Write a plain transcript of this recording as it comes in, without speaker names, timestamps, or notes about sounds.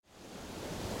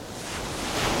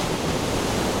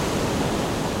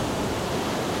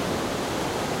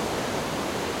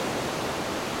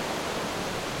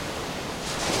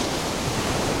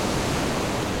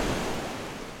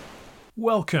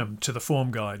Welcome to the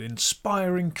Form Guide,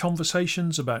 inspiring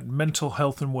conversations about mental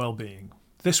health and well-being.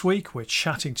 This week we're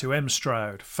chatting to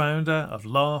Stroud, founder of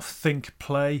Laugh, Think,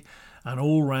 Play, an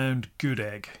all-round good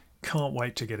egg. Can't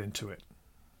wait to get into it.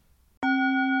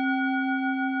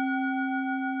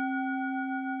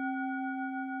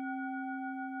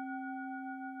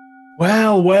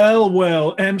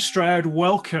 Well, Stroud,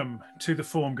 welcome to the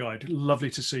Form Guide.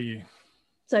 Lovely to see you.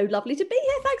 So lovely to be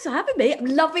here. Thanks for having me. I'm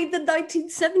loving the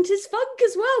 1970s funk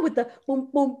as well with the boom,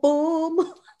 boom,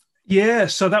 boom. Yeah,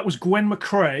 so that was Gwen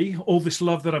McCrae, All This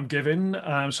Love That I'm Giving.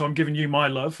 So I'm giving you my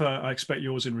love. I expect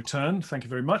yours in return. Thank you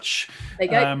very much. There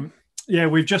you go. Yeah,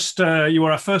 we've just, you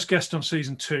were our first guest on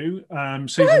season 2.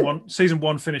 Season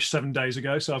one finished 7 days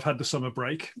ago, so I've had the summer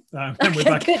break. And we're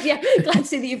back. Good, yeah. Glad to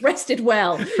see that you've rested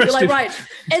well. You're like, right,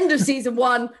 end of season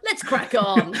 1, let's crack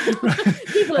on.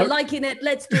 People are liking it,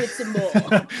 let's do it some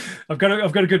more. I've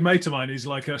got a good mate of mine. He's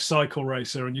like a cycle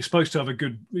racer, and you're supposed to have a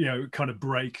good, kind of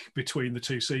break between the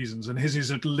 2 seasons. And his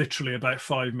is literally about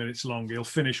 5 minutes long. He'll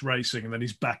finish racing, and then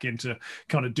he's back into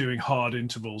kind of doing hard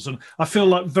intervals. And I feel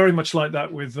like very much like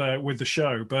that with the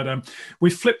show, but we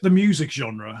flipped the music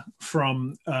genre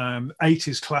from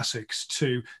 80s classics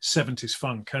to 70s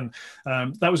funk, and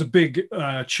that was a big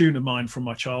tune of mine from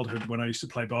my childhood when I used to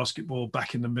play basketball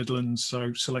back in the Midlands,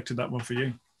 so selected that one for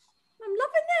you.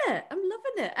 I'm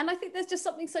loving it, and I think there's just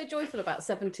something so joyful about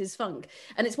 70s funk,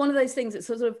 and it's one of those things. It's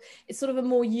sort of a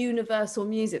more universal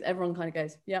music. Everyone kind of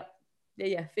goes, yeah,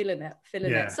 feeling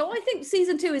it. So I think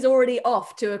season 2 is already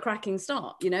off to a cracking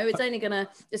start. It's only gonna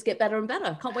just get better and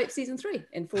better. Can't wait for season 3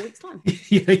 in 4 weeks' time.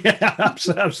 yeah,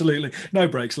 absolutely. No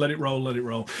breaks. Let it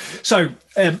roll. So,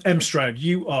 Stroud,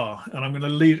 you are, and I'm going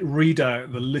to read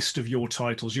out the list of your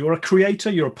titles. You're a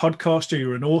creator, you're a podcaster,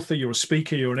 you're an author, you're a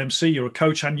speaker, you're an MC, you're a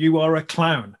coach, and you are a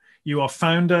clown. You are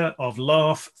founder of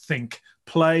Laugh, Think,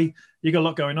 Play. You got a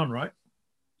lot going on, right?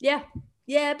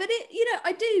 Yeah, but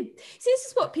I do. See, this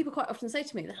is what people quite often say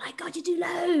to me. They're like, God, you do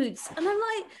loads. And I'm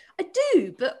like, I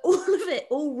do, but all of it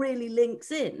all really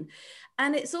links in.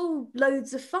 And it's all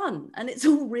loads of fun and it's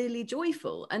all really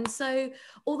joyful. And so,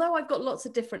 although I've got lots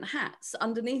of different hats,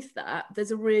 underneath that,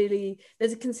 there's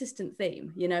a consistent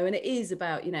theme, and it is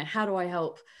about, how do I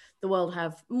help the world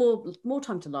have more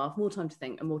time to laugh, more time to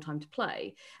think, and more time to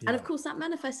play. Yeah. And of course that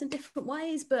manifests in different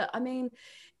ways, but I mean,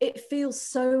 it feels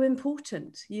so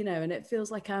important, and it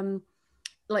feels like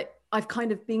I've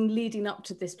kind of been leading up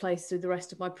to this place through the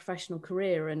rest of my professional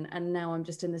career, and now I'm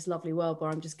just in this lovely world where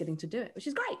I'm just getting to do it, which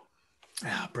is great.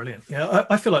 Yeah, brilliant. Yeah,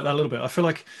 I feel like that a little bit. I feel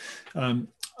like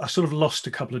I sort of lost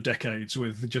a couple of decades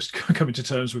with just coming to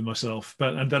terms with myself.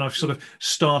 And then I've sort of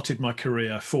started my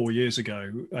career 4 years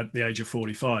ago at the age of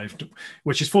 45,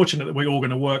 which is fortunate that we're all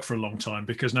going to work for a long time,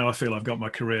 because now I feel I've got my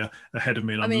career ahead of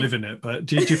me and I'm living it. But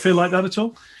do you feel like that at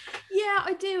all? Yeah,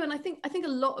 I do. And I think a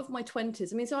lot of my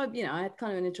 20s, so I had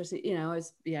kind of an interest, I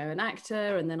was, an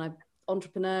actor, and then I'm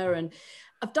entrepreneur, and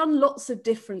I've done lots of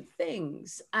different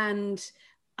things. And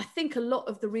I think a lot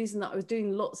of the reason that I was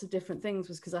doing lots of different things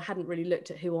was because I hadn't really looked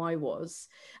at who I was,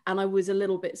 and I was a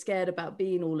little bit scared about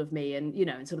being all of me, and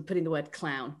and sort of putting the word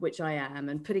clown, which I am,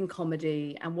 and putting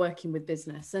comedy and working with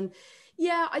business. And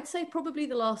yeah, I'd say probably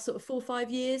the last sort of 4 or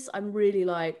 5 years, I'm really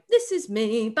like, this is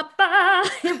me, ba-ba,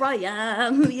 here I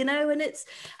am, and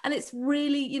it's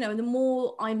really, and the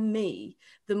more I'm me,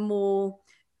 the more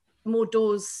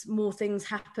doors, more things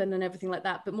happen and everything like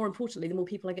that. But more importantly, the more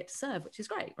people I get to serve, which is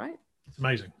great, right? It's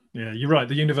amazing. Yeah, you're right.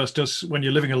 The universe does, when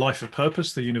you're living a life of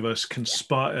purpose, the universe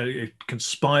it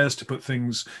conspires to put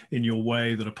things in your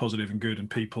way that are positive and good, and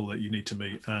people that you need to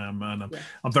meet. And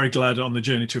I'm very glad on the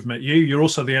journey to have met you. You're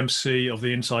also the MC of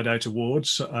the Inside Out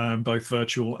Awards, both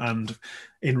virtual and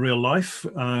in real life.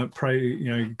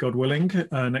 Pray, God willing,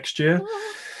 next year.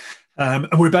 And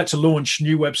we're about to launch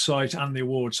new website and the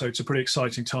award, so it's a pretty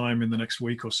exciting time in the next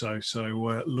week or so.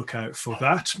 So look out for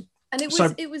that. And it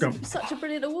was such a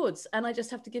brilliant awards, and I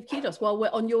just have to give kudos while we're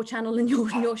on your channel and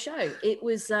your show. It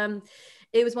was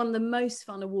one of the most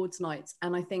fun awards nights,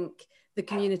 and I think the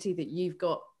community that you've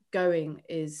got going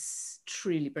is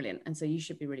truly brilliant, and so you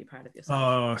should be really proud of yourself.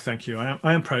 Oh, thank you.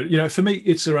 I am proud. For me,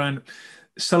 it's around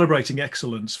celebrating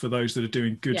excellence for those that are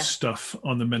doing good stuff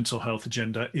on the mental health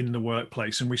agenda in the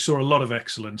workplace. And we saw a lot of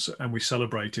excellence and we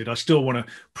celebrated. I still want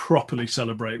to properly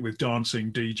celebrate with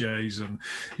dancing, DJs and,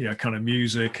 kind of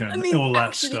music and all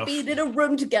that stuff. Being in a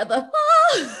room together.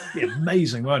 Yeah,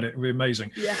 amazing, wasn't it? It would be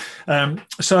amazing. Yeah.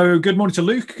 So good morning to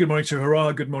Luke. Good morning to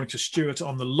Hurrah. Good morning to Stuart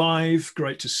on the live.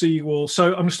 Great to see you all. So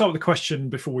I'm going to start with the question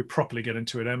before we properly get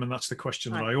into it, Em, and that's the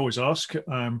question that I always ask.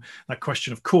 That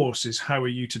question, of course, is how are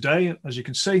you today? As you you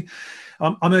can see.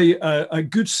 I'm a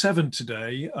good 7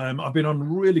 today. I've been on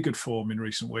really good form in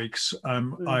recent weeks.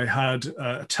 I had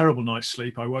a terrible night's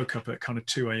sleep. I woke up at kind of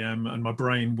 2 a.m. and my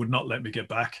brain would not let me get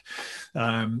back.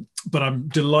 But I'm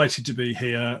delighted to be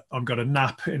here. I've got a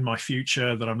nap in my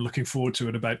future that I'm looking forward to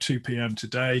at about 2 p.m.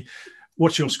 today.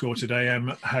 What's your score today,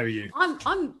 Em? How are you? I'm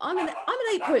an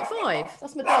 8.5.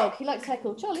 That's my dog. He likes to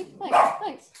heckle. Charlie,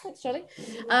 thanks, Charlie.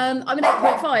 I'm an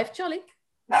 8.5. Charlie.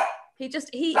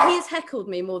 He has heckled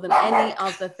me more than any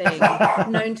other thing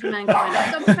known to mankind.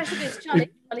 I've done professional gigs. Charlie,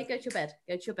 go to your bed.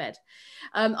 Go to your bed.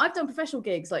 I've done professional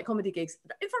gigs, like comedy gigs,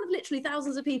 in front of literally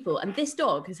thousands of people, and this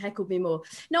dog has heckled me more.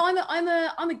 No,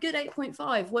 I'm a good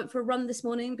 8.5. Went for a run this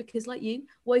morning because, like you,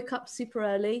 woke up super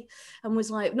early and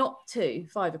was like, not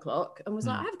 5 o'clock, and was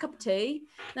like, I have a cup of tea.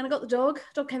 Then I got the dog.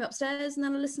 Dog came upstairs, and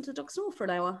then I listened to the dog snore for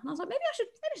an hour. And I was like, maybe I should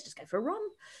just go for a run.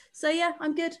 So yeah,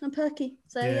 I'm good. I'm perky.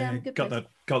 So yeah, I'm good.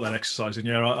 Got that exercise in.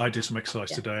 Yeah, I did some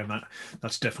exercise today, and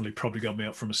that's definitely probably got me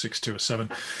up from a 6 to a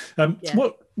 7.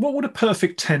 What would a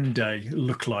perfect 10 day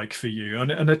look like for you? And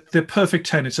the perfect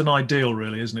 10, it's an ideal,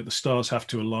 really, isn't it? The stars have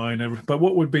to align. But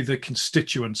what would be the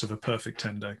constituents of a perfect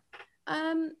 10 day?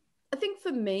 I think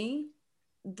for me,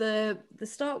 the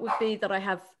start would be that I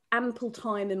have ample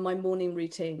time in my morning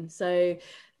routine. So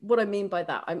what I mean by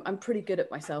that, I'm pretty good at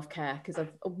my self-care because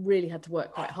I've really had to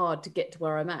work quite hard to get to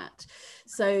where I'm at.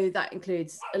 So that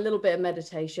includes a little bit of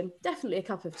meditation, definitely a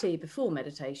cup of tea before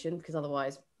meditation, because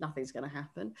otherwise nothing's going to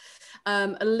happen.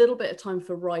 A little bit of time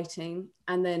for writing,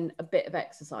 and then a bit of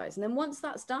exercise. And then once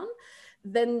that's done,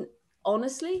 then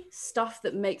honestly, stuff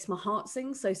that makes my heart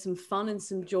sing, so some fun and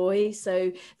some joy.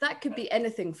 So that could be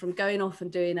anything from going off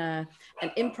and doing an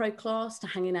improv class to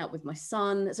hanging out with my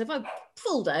son. So if I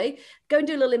full day, go and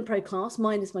do a little improv class,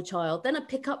 minus my child, then I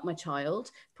pick up my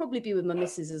child, probably be with my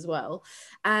missus as well,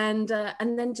 and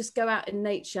then just go out in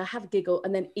nature, have a giggle,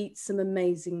 and then eat some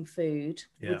amazing food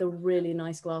with a really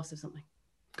nice glass of something.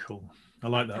 Cool. I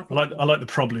like that. I like the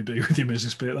probably be with your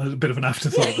missus bit. That's a bit of an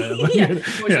afterthought there.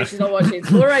 Fortunately, she's not watching.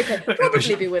 So we're okay.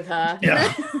 Probably be with her.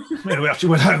 Yeah. We have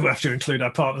to include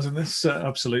our partners in this.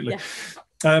 Absolutely.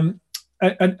 Yeah.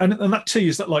 And that tea,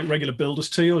 is that like regular builder's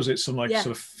tea, or is it some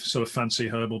sort of fancy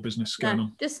herbal business going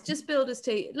on? Just builder's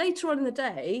tea. Later on in the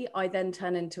day, I then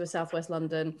turn into a Southwest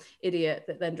London idiot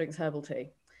that then drinks herbal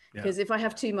tea. Because if I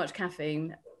have too much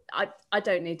caffeine, I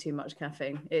don't need too much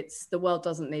caffeine. The world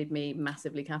doesn't need me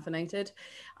massively caffeinated,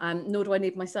 nor do I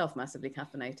need myself massively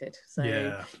caffeinated. So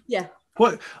yeah.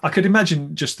 Well, I could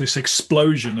imagine just this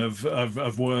explosion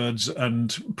of words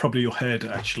and probably your head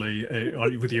actually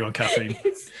with you on caffeine.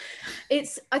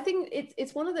 I think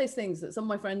it's one of those things that some of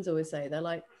my friends always say. They're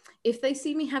like, if they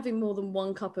see me having more than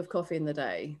 1 cup of coffee in the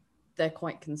day, they're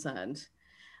quite concerned.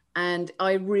 And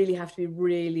I really have to be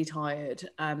really tired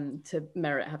to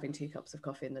merit having 2 cups of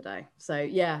coffee in the day. So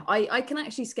yeah, I can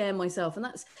actually scare myself, and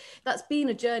that's been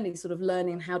a journey, sort of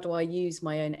learning how do I use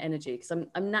my own energy, because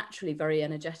I'm naturally very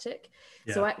energetic.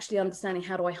 Yeah. So actually understanding,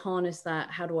 how do I harness that?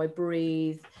 How do I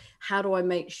breathe? How do I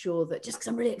make sure that, just because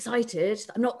I'm really excited,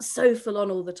 I'm not so full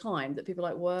on all the time that people are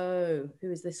like, whoa,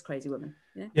 who is this crazy woman?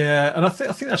 Yeah, and I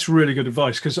think that's really good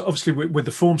advice, because obviously with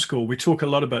the form school, we talk a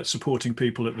lot about supporting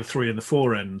people at the 3 and the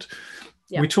 4 end.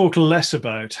 Yeah. We talk less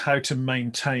about how to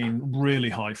maintain really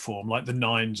high form, like the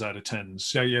 9s out of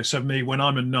 10s. So me, when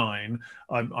I'm a 9,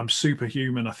 I'm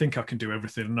superhuman. I think I can do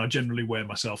everything, and I generally wear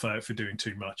myself out for doing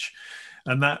too much.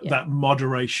 And that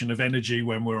moderation of energy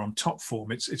when we're on top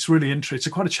form, it's really interesting. It's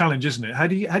quite a challenge, isn't it? How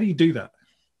do you do that?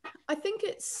 I think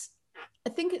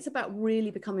it's about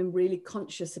really becoming really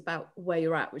conscious about where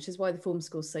you're at, which is why the form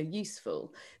school is so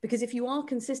useful. Because if you are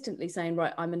consistently saying,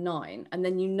 right, I'm a 9, and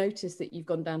then you notice that you've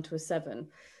gone down to a 7,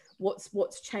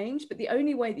 what's changed? But the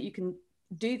only way that you can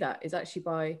do that is actually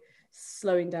by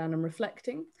slowing down and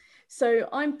reflecting. So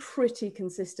I'm pretty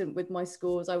consistent with my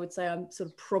scores. I would say I'm sort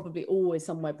of probably always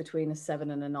somewhere between a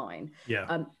 7 and a 9.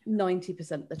 Yeah.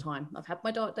 90% of the time. I've had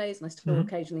my dark days, and I still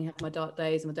occasionally have my dark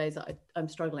days and the days that I'm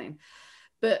struggling.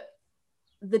 But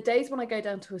the days when I go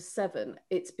down to a 7,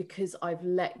 it's because I've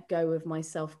let go of my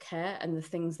self-care and the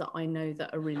things that I know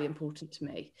that are really important to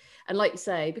me. And like you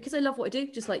say, because I love what I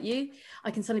do, just like you,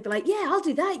 I can suddenly be like, yeah, I'll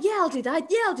do that. Yeah, I'll do that.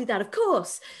 Yeah, I'll do that. Of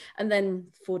course. And then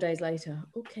 4 days later,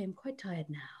 okay, I'm quite tired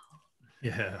now.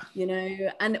 Yeah.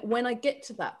 And when I get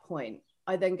to that point,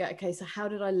 I then go, okay, so how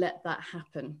did I let that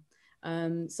happen?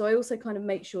 So I also kind of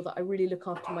make sure that I really look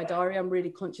after my diary. I'm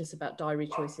really conscious about diary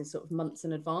choices sort of months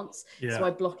in advance. Yeah. So I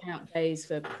block out days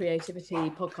for creativity,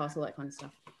 podcasts, all that kind of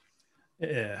stuff.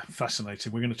 Yeah,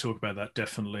 fascinating. We're going to talk about that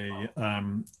definitely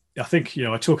I think,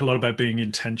 I talk a lot about being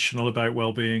intentional about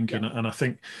well-being, Yeah. and I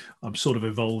think I'm sort of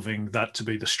evolving that to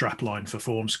be the strap line for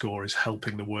Form Score, is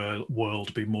helping the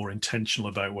world be more intentional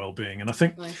about well-being. And I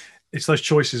think Nice. it's those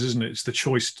choices, isn't it? It's the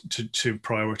choice to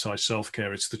prioritize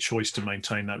self-care. It's the choice to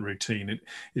maintain that routine. It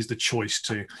is the choice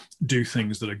to do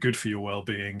things that are good for your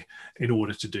well-being in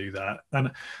order to do that.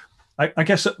 And I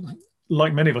guess,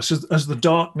 like many of us, as the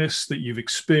darkness that you've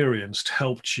experienced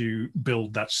helped you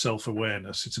build that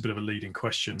self-awareness, it's a bit of a leading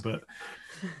question, but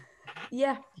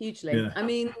Yeah, hugely. yeah, I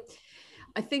mean,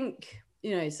 I think,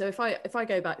 so if I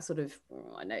go back sort of,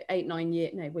 I know 8, 9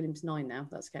 years, no, William's 9 now,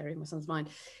 that's scary, my son's 9.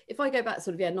 If I go back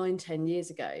sort of, 9, 10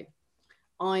 years ago,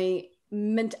 I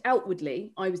meant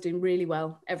outwardly I was doing really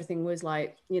well. Everything was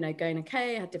like, going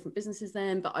okay. I had different businesses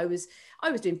then, but I was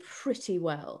doing pretty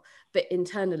well. But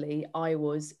internally, I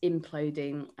was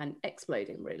imploding and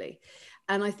exploding, really.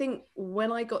 And I think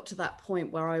when I got to that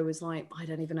point where I was like, I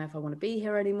don't even know if I want to be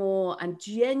here anymore, and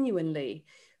genuinely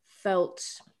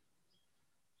felt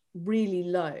really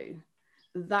low,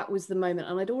 that was the moment.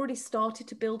 And I'd already started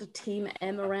to build a team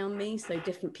M around me, so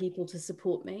different people to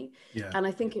support me. yeah, And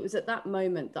I think it was at that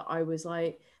moment that I was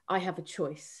like, I have a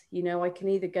choice. I can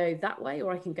either go that way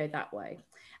or I can go that way.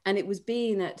 And it was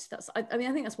being at I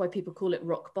think that's why people call it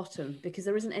rock bottom, because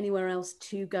there isn't anywhere else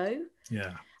to go.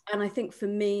 yeah, And I think for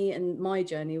me and my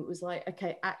journey, it was like,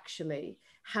 okay, actually,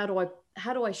 how do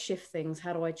I shift things?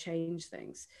 How do I change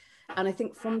things? And I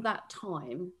think from that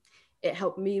time, it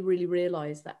helped me really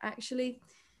realize that actually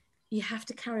you have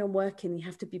to carry on working, you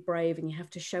have to be brave, and you have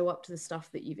to show up to the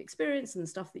stuff that you've experienced and the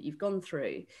stuff that you've gone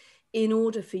through in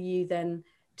order for you then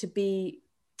to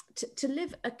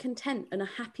live a content and a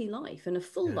happy life and a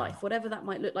full life, whatever that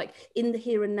might look like in the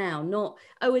here and now, not,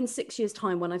 in 6 years'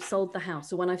 time when I've sold the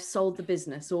house or when I've sold the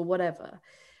business or whatever.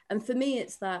 And for me,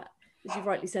 it's that, as you've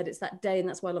rightly said, it's that day. And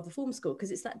that's why I love the Form Score,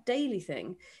 because it's that daily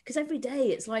thing. Because every day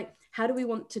it's like, how do we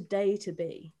want today to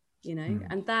be?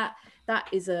 And that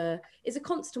is a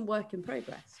constant work in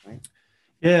progress, right?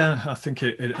 yeah. I think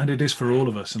and it is for all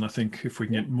of us. And I think if we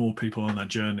can get more people on that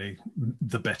journey,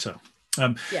 the better.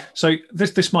 So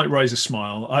this might raise a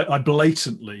smile. I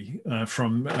blatantly,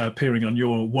 from appearing on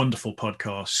your wonderful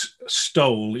podcast,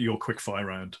 stole your quickfire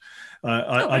round.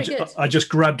 I just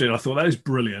grabbed it. I thought that is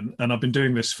brilliant, and I've been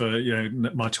doing this for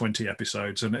my 20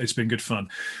 episodes, and it's been good fun.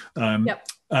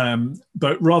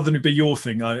 But rather than it be your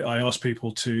thing, I asked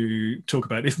people to talk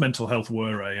about if mental health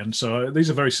were a, and so these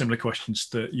are very similar questions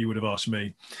that you would have asked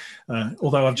me.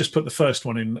 Although I've just put the first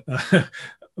one in.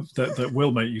 That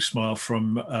will make you smile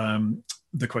from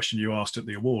the question you asked at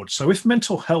the awards. So if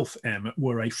mental health, Em,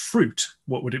 were a fruit,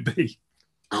 what would it be?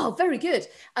 Oh, very good.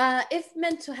 If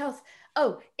mental health,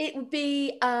 it would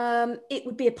be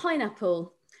a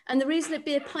pineapple. And the reason it'd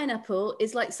be a pineapple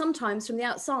is, like, sometimes from the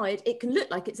outside, it can look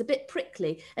like it's a bit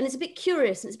prickly and it's a bit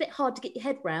curious and it's a bit hard to get your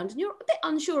head round and you're a bit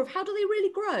unsure of how do they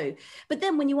really grow. But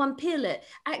then when you unpeel it,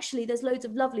 actually there's loads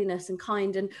of loveliness and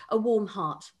kind and a warm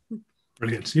heart.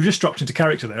 Brilliant. You've just dropped into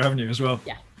character there, haven't you, as well?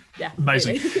 Yeah,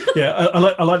 amazing. Really.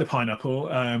 I like the pineapple.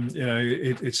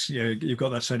 It's you've got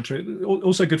that centre.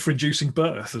 Also good for inducing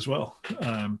birth as well.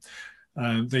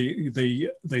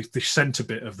 The centre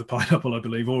bit of the pineapple, I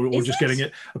believe, or just getting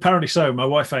it. Apparently so. My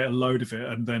wife ate a load of it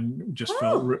and then just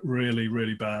felt really,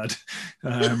 really bad.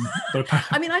 But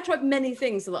I mean, I tried many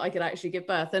things so that I could actually give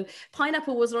birth, and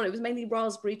pineapple wasn't on it. It was mainly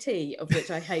raspberry tea, of which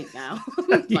I hate now.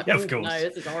 Like, of course. No,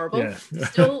 this is horrible. Yeah.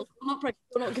 Still not pregnant,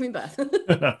 still not giving birth.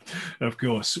 Of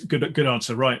course. Good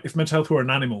answer. Right. If mental health were an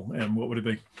animal, what would it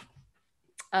be?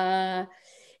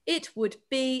 It would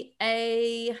be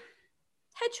a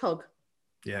hedgehog.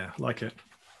 Yeah, like it.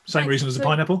 Same reason as a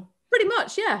pineapple? Pretty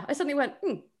much, yeah. I suddenly went,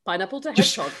 pineapple to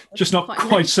hedgehog. Just not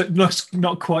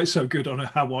quite so good on a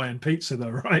Hawaiian pizza though,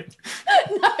 right?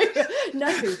 No.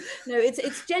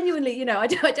 It's genuinely, I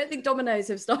don't think Domino's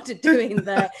have started doing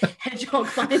their hedgehog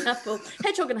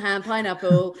and ham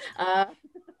pineapple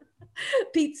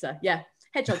pizza. Yeah,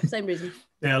 hedgehog, same reason.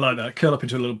 Yeah, I like that. Curl up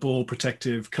into a little ball,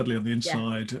 protective, cuddly on the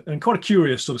inside, and quite a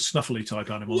curious sort of snuffly type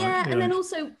animal. Yeah, and then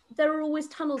also there are always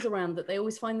tunnels around that they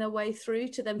always find their way through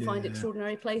to then find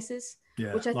extraordinary places,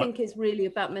 which I think is really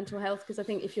about mental health, because I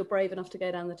think if you're brave enough to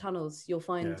go down the tunnels, you'll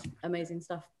find amazing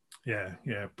stuff. Yeah,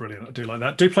 brilliant. I do like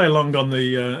that. Do play along on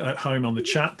the at home on the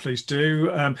chat, please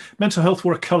do. Mental health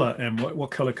were a colour, Em. What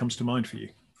colour comes to mind for you?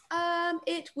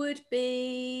 It would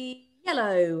be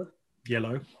yellow.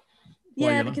 Yellow.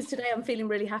 Yeah, because today I'm feeling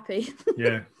really happy.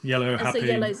 Yeah, yellow, happy.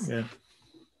 So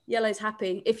yellow's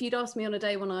happy. If you'd asked me on a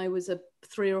day when I was a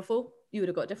 3 or 4, you would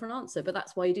have got a different answer. But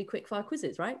that's why you do quick fire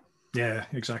quizzes, right? Yeah,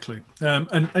 exactly.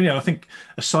 And I think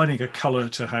assigning a colour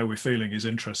to how we're feeling is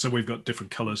interesting. So we've got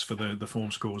different colours for the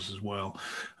form scores as well.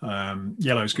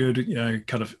 Yellow's good,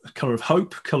 kind of colour of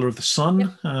hope, colour of the sun.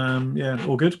 Yep. Yeah,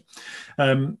 all good.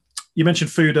 You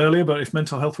mentioned food earlier, but if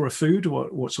mental health were a food,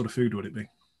 what sort of food would it be?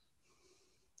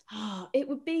 Oh, it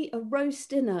would be a roast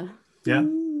dinner. Yeah.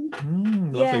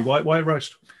 Lovely. Yeah, Why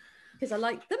roast? because I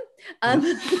like them.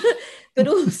 But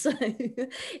also,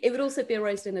 it would also be a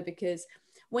roast dinner because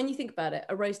when you think about it,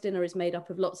 a roast dinner is made up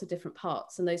of lots of different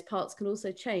parts, and those parts can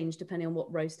also change depending on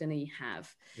what roast dinner you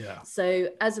have. Yeah. So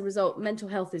as a result, mental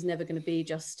health is never going to be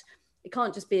just, it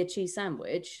can't just be a cheese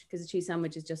sandwich, because a cheese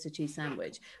sandwich is just a cheese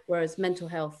sandwich. Whereas mental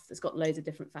health has got loads of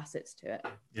different facets to it.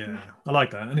 Yeah, I like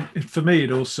that. And for me,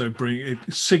 it also it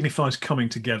signifies coming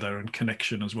together and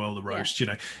connection as well, the roast.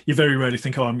 Yeah. You very rarely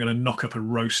think, oh, I'm going to knock up a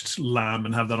roast lamb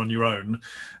and have that on your own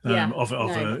of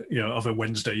a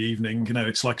Wednesday evening.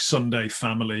 It's like Sunday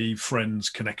family, friends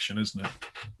connection, isn't it?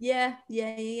 Yeah.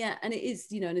 And it is,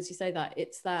 and as you say that,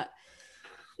 it's that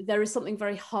there is something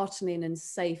very heartening and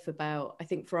safe about, I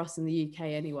think for us in the UK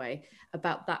anyway,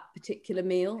 about that particular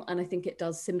meal. And I think it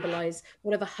does symbolize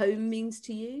whatever home means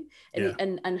to you.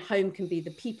 And, and home can be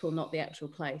the people, not the actual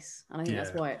place. And I think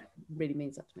that's why it really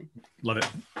means that to me. Love it.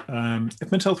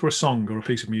 If mental health were a song or a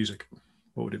piece of music,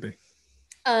 what would it be?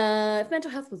 If mental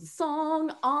health was a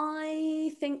song,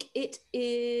 I think it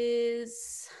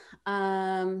is,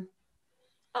 the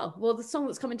song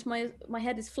that's coming to my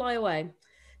head is Fly Away.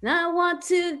 And I want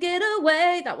to get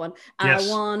away. That one. Yes.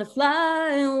 I want to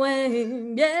fly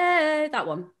away. Yeah, that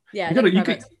one. Yeah.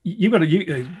 You've got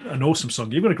an awesome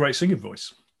song. You've got a great singing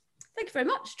voice. Thank you very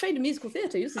much. Trained in musical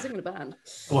theatre. Used to sing in a band.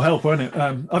 Will help, won't it?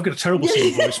 I've got a terrible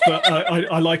singing voice, but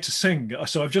I like to sing.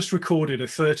 So I've just recorded a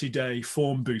 30-day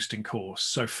form boosting course.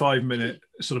 So 5-minute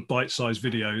sort of bite-sized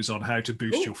videos on how to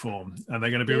boost your form. And they're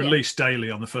going to be released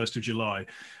daily on the 1st of July.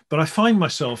 But I find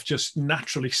myself just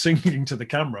naturally singing to the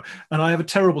camera. And I have a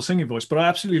terrible singing voice, but I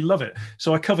absolutely love it.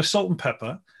 So I cover Salt and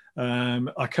Pepper.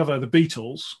 I cover the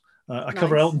Beatles. I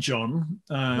cover Elton John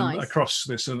across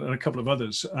this and a couple of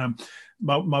others.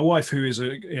 My wife, who is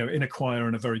in a choir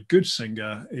and a very good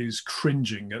singer, is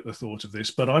cringing at the thought of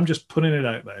this, but I'm just putting it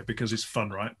out there because it's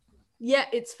fun, right? Yeah,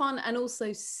 it's fun. And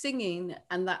also singing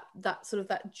and that sort of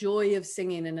that joy of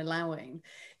singing and allowing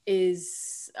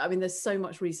is, I mean, there's so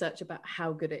much research about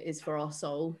how good it is for our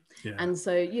soul. Yeah. And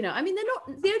so, I mean, they're not,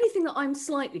 the only thing that I'm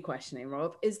slightly questioning,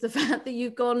 Rob, is the fact that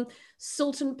you've gone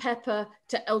Salt and Pepper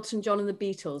to Elton John and the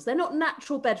Beatles. They're not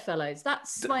natural bedfellows.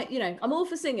 That's my, I'm all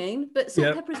for singing, but Salt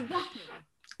and Pepper is rapping.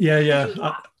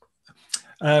 Yeah.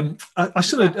 I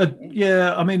sort of,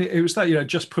 I mean, it was that,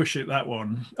 just push it, that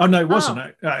one. Oh, no, it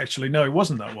wasn't. Actually, no, it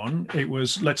wasn't that one. It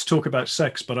was Let's Talk About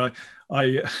Sex. But I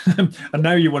and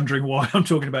now you're wondering why I'm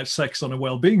talking about sex on a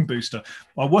well-being booster.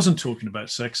 I wasn't talking about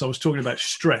sex. I was talking about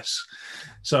stress.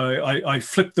 So I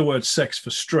flipped the word sex for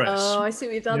stress. Oh, I see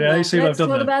what you've done there. Let's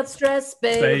talk about stress,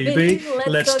 baby.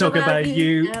 Let's talk about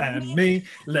you and me.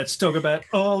 Let's talk about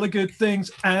all the good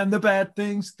things and the bad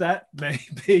things that may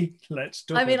be. Let's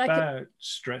talk about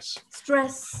stress.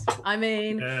 Stress. I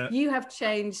mean, you have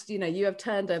changed, you have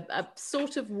turned a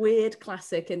sort of weird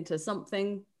classic into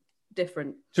something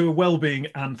different. To a well-being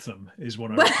anthem is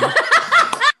what I reckon.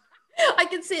 I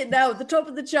can see it now at the top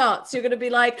of the charts. You're going to be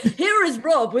like, here is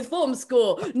Rob with form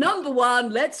score. Number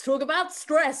 1, let's talk about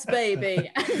stress, baby.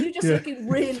 And you're just looking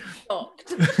really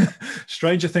shocked.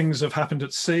 Stranger things have happened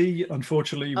at sea.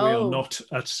 Unfortunately, we are not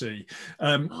at sea.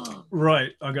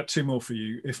 Right, I've got 2 more for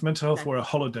you. If mental health were a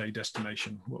holiday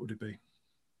destination, what would it be?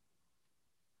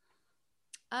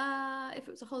 If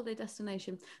it was a holiday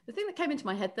destination, the thing that came into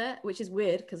my head there, which is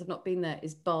weird because I've not been there,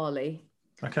 is Bali.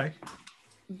 Okay.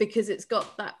 Because it's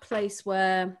got that place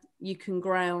where you can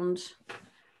ground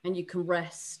and you can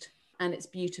rest and it's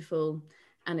beautiful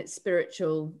and it's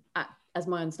spiritual. As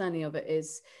my understanding of it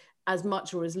is, as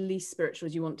much or as least spiritual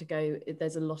as you want to go,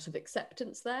 there's a lot of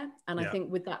acceptance there. And I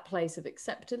think with that place of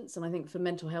acceptance, and I think for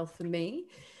mental health for me,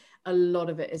 a lot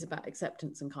of it is about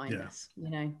acceptance and kindness,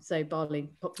 So Bali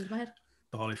popped into my head.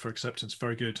 Bali for acceptance.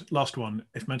 Very good. Last one.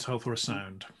 If mental health were a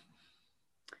sound.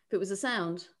 If it was a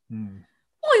sound. Oi,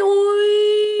 oi,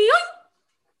 oi.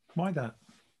 Why that?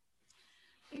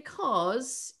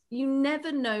 Because you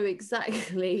never know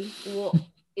exactly what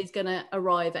is going to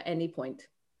arrive at any point.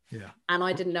 Yeah. And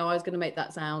I didn't know I was going to make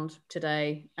that sound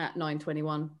today at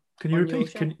 9:21. Can you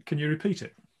repeat? Can you repeat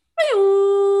it?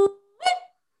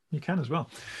 You can as well.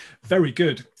 Very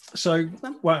good. So,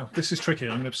 wow, this is tricky.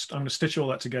 I'm going to stitch all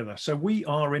that together. So we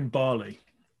are in Bali.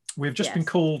 We've just been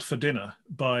called for dinner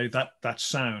by that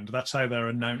sound. That's how they're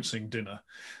announcing dinner.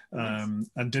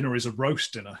 And dinner is a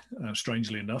roast dinner,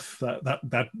 strangely enough. That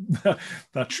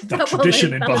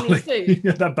tradition in Bali,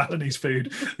 that Balinese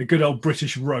food, the good old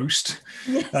British roast.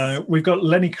 Yes. We've got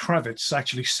Lenny Kravitz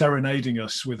actually serenading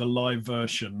us with a live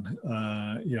version,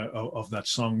 of that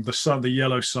song. The sun, the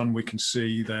yellow sun, we can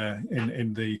see there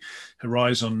in the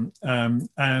horizon,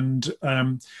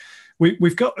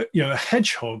 We've got, a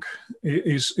hedgehog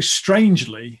is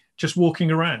strangely just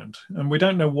walking around, and we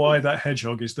don't know why that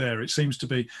hedgehog is there. It seems to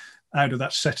be out of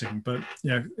that setting, but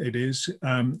it is.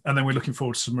 And then we're looking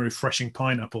forward to some refreshing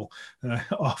pineapple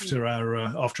after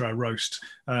our roast,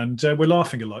 and we're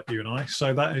laughing a lot, you and I.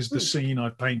 So that is the scene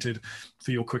I've painted for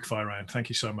your quickfire round. Thank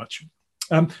you so much.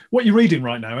 What are you reading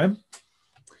right now, Em?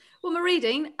 Well, I'm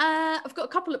reading. I've got a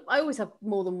couple of. I always have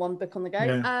more than one book on the go.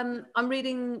 Yeah. I'm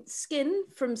reading Skin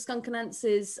from Skunk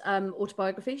Anance's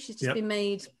autobiography. She's just been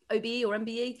made OBE or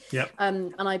MBE.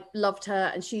 And I loved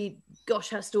her, and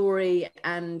her story,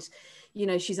 and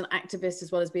she's an activist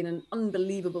as well as being an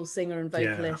unbelievable singer and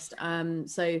vocalist.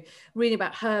 So reading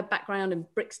about her background in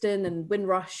Brixton and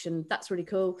Windrush, and that's really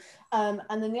cool. And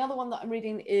then the other one that I'm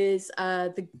reading is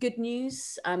The Good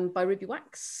News by Ruby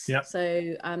Wax.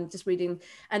 So just reading,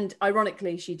 and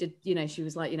ironically she did, she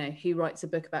was like, who writes a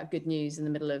book about good news in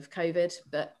the middle of COVID?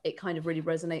 But it kind of really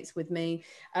resonates with me.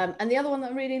 And the other one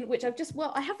that I'm reading, which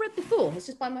I have read before, it's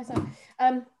just by myself.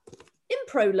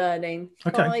 Impro Learning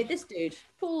by this dude,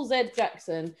 Paul Z.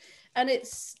 Jackson, and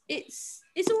it's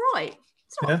all right.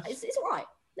 It's all right.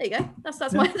 There you go.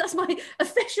 That's my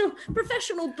official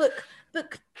professional book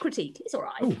critique. It's all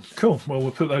right. Oh, cool. Well,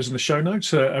 we'll put those in the show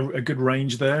notes. A good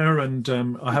range there, and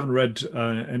I haven't read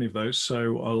any of those,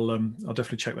 so I'll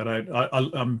definitely check that out.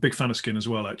 I'm a big fan of Skin as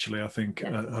well. Actually, I think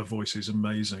her voice is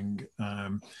amazing.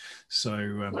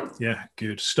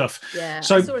 Good stuff. Yeah,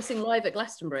 so I saw her sing live at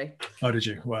Glastonbury. Oh, did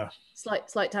you? Wow.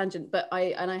 Slight tangent, but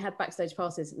I had backstage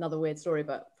passes. Another weird story,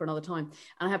 but for another time.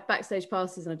 And I had backstage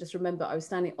passes, and I just remember I was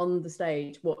standing on the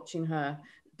stage watching her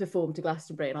perform to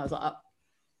Glastonbury, and I was like,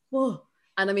 whoa.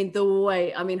 And I mean,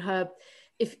 her.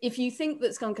 If you think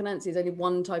that Skunk Anansie is only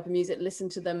one type of music, listen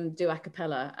to them do a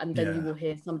cappella, and then you will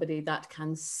hear somebody that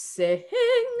can sing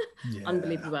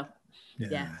unbelievably well.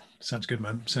 Yeah. Sounds good,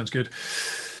 man. Sounds good.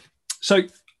 So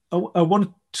I want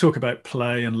to talk about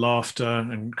play and laughter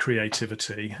and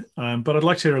creativity, but I'd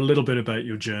like to hear a little bit about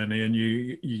your journey. And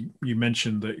you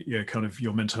mentioned that kind of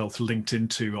your mental health linked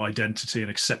into identity and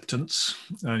acceptance.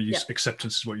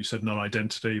 Acceptance is what you said, not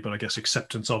identity, but I guess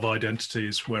acceptance of identity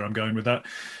is where I'm going with that.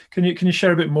 Can you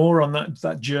share a bit more on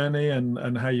that journey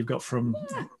and how you've got from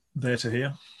there to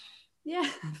here? Yeah,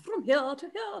 from here to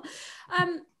here.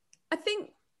 I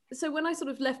think. So when I sort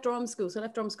of left drama school, I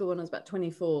left drama school when I was about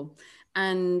 24,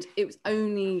 and it was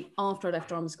only after I left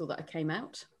drama school that I came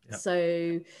out. Yep.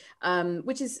 So,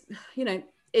 which is,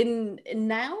 in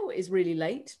now is really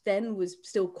late. Then was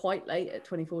still quite late at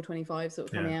 24, 25, sort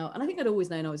of coming out. And I think I'd always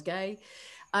known I was gay.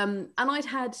 And I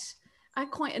had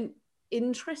quite an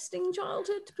interesting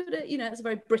childhood, to put it, it's a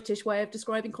very British way of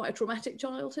describing quite a traumatic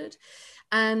childhood.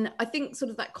 And I think sort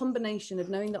of that combination of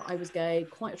knowing that I was gay,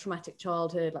 quite a traumatic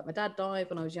childhood, like my dad died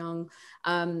when I was young,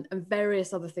 and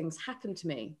various other things happened to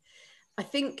me. I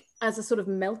think as a sort of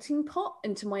melting pot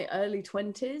into my early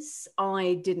 20s,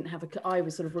 I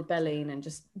was sort of rebelling and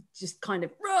just kind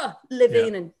of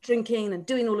living and drinking and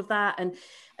doing all of that and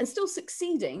still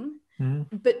succeeding,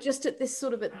 but just at this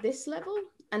level.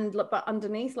 But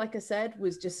underneath, like I said,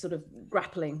 was just sort of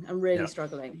grappling and really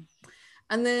struggling.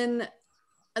 And then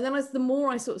as the more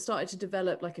I sort of started to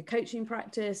develop like a coaching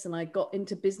practice, and I got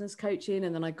into business coaching,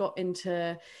 and then I got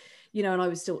into, and I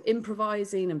was still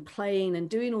improvising and playing and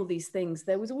doing all these things,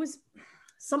 there was always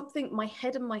something, my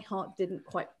head and my heart didn't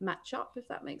quite match up, if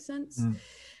that makes sense.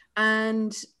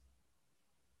 And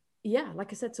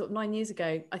like I said, sort of 9 years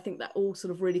ago, I think that all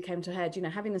sort of really came to a head,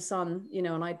 having a son,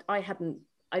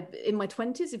 and in my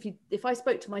 20s, if I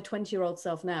spoke to my 20-year-old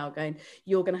self now going,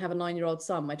 you're going to have a 9-year-old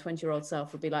son, my 20-year-old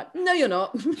self would be like, no, you're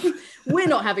not. We're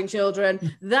not having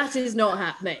children. That is not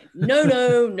happening. No.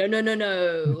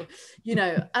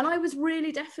 And I was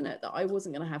really definite that I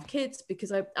wasn't going to have kids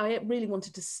because I really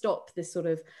wanted to stop this sort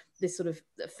of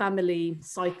family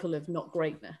cycle of not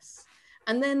greatness.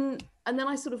 And then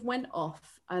I sort of went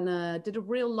off and did a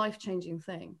real life-changing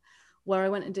thing where I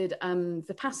went and did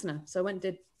Vipassana. So I went and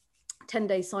did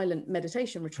 10-day silent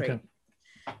meditation retreat. Okay.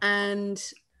 And,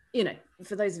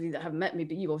 for those of you that haven't met me,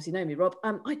 but you obviously know me, Rob,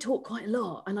 I talk quite a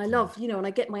lot, and I love, and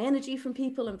I get my energy from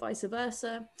people and vice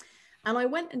versa. And I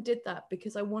went and did that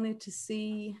because I wanted to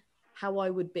see how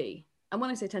I would be. And when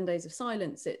I say 10 days of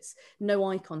silence, it's no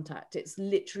eye contact. It's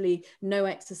literally no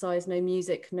exercise, no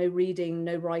music, no reading,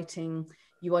 no writing.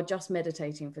 You are just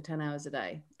meditating for 10 hours a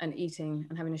day and eating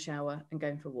and having a shower and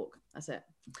going for a walk. That's it.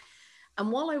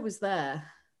 And while I was there,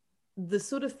 the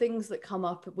sort of things that come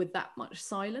up with that much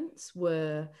silence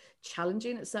were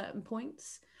challenging at certain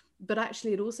points. But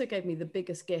actually, it also gave me the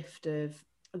biggest gift of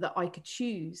that I could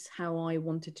choose how I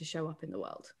wanted to show up in the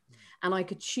world. And I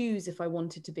could choose if I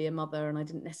wanted to be a mother, and I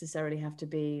didn't necessarily have to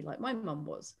be like my mum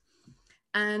was.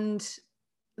 And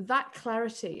that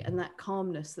clarity and that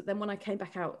calmness, that then when I came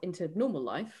back out into normal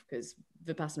life, because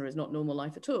Vipassana is not normal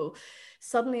life at all,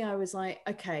 suddenly I was like,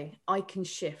 okay, I can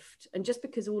shift. And just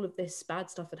because all of this bad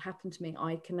stuff had happened to me,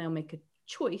 I can now make a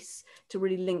choice to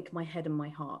really link my head and my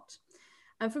heart.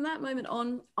 And from that moment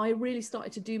on, I really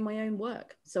started to do my own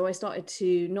work. So I started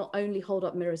to not only hold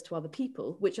up mirrors to other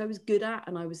people, which I was good at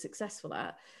and I was successful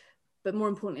at, but more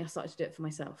importantly, I started to do it for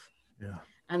myself. Yeah.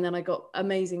 And then I got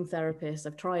amazing therapists.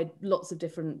 I've tried lots of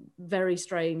different, very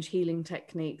strange healing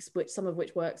techniques, which some of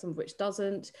which work, some of which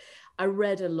doesn't. I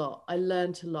read a lot. I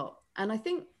learned a lot. And I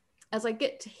think as I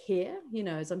get to here, you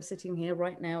know, as I'm sitting here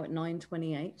right now at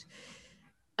 9:28,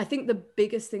 I think the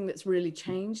biggest thing that's really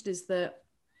changed is that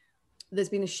there's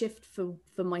been a shift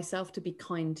for myself to be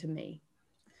kind to me.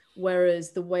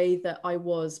 Whereas the way that I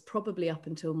was probably up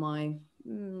until my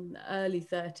early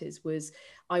 30s was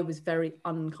I was very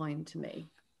unkind to me.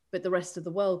 But the rest of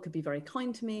the world could be very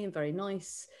kind to me and very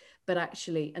nice. But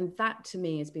actually, and that to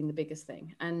me has been the biggest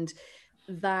thing. And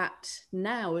that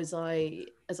now as I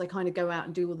kind of go out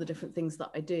and do all the different things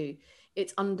that I do,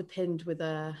 it's underpinned with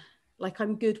like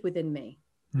I'm good within me.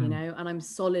 You know, and I'm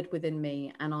solid within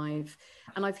me, and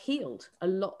I've healed a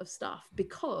lot of stuff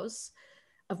because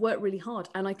I've worked really hard,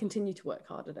 and I continue to work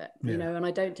hard at it, you know, and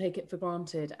I don't take it for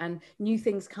granted, and new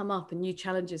things come up and new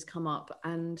challenges come up,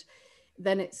 and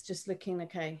then it's just looking,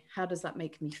 okay, how does that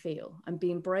make me feel? And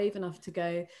being brave enough to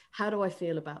go, how do I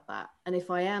feel about that? And if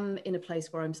I am in a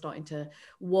place where I'm starting to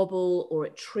wobble or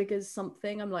it triggers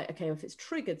something, I'm like, okay, if it's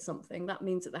triggered something, that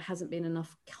means that there hasn't been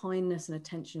enough kindness and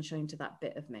attention shown to that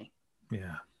bit of me.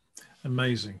 Yeah,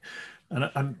 amazing.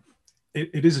 And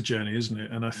it is a journey, isn't it?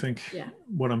 And I think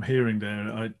what I'm hearing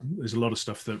there, there's a lot of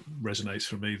stuff that resonates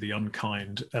for me, the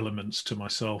unkind elements to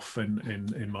myself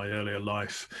in my earlier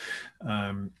life.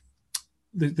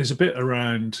 There's a bit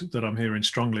around that I'm hearing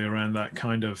strongly around that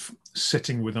kind of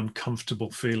sitting with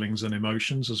uncomfortable feelings and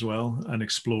emotions as well and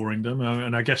exploring them.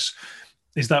 And I guess,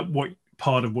 is that what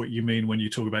part of what you mean when you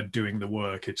talk about doing the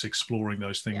work? It's exploring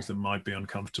those things that might be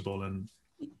uncomfortable. And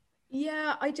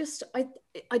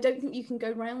I don't think you can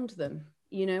go around them.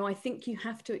 You know, I think you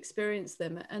have to experience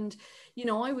them. And, you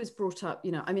know, I was brought up,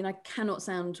 you know, I mean, I cannot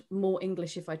sound more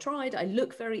English if I tried. I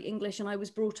look very English, and I was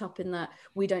brought up in that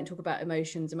we don't talk about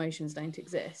emotions. Emotions don't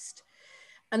exist.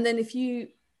 And then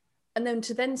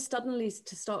to suddenly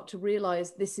to start to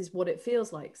realize this is what it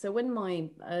feels like. So when my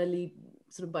early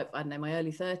my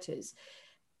early 30s,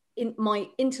 in my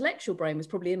intellectual brain was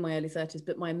probably in my early 30s,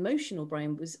 but my emotional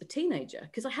brain was a teenager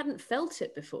because I hadn't felt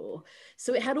it before.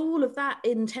 So it had all of that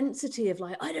intensity of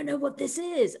like, I don't know what this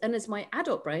is. And as my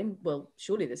adult brain, well,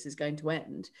 surely this is going to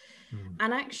end.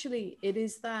 And actually it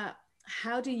is that,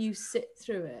 how do you sit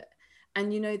through it?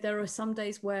 And, you know, there are some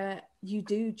days where you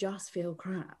do just feel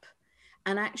crap.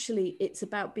 And actually it's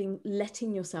about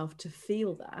letting yourself to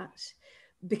feel that,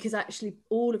 because actually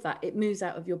all of that, it moves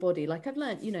out of your body. Like I've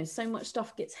learned, you know, so much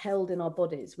stuff gets held in our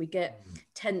bodies. We get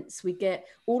tense, we get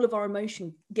all of our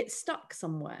emotion gets stuck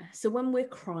somewhere. So when we're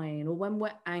crying or when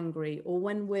we're angry or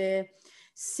when we're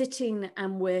sitting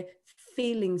and we're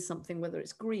feeling something, whether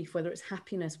it's grief, whether it's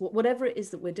happiness, whatever it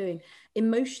is that we're doing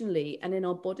emotionally and in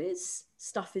our bodies,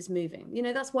 stuff is moving. You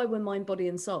know, that's why we're mind, body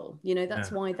and soul. You know,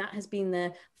 that's why that has been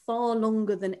there far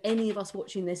longer than any of us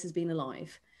watching this has been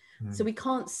alive. So we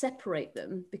can't separate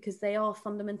them because they are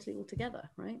fundamentally all together,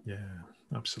 right? Yeah,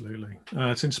 absolutely.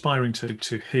 It's inspiring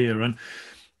to hear. And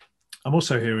I'm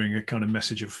also hearing a kind of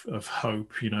message of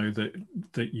hope, you know,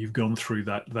 that you've gone through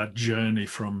that journey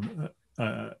from,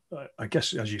 I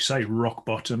guess, as you say, rock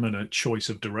bottom and a choice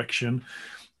of direction.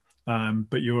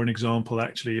 But you're an example,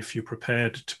 actually, if you're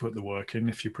prepared to put the work in,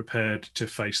 if you're prepared to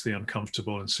face the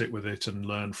uncomfortable and sit with it and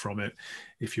learn from it,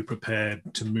 if you're prepared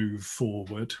to move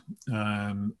forward,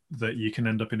 that you can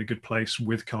end up in a good place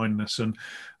with kindness. And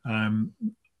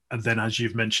then, as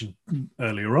you've mentioned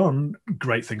earlier on,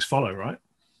 great things follow, right?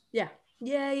 Yeah.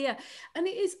 And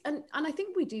it is, and I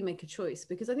think we do make a choice,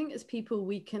 because I think as people,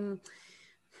 we can,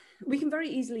 we can very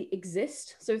easily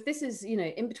exist. So if this is, you know,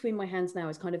 in between my hands now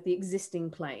is kind of the existing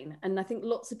plane. And I think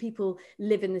lots of people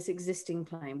live in this existing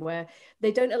plane where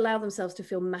they don't allow themselves to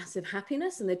feel massive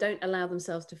happiness and they don't allow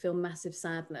themselves to feel massive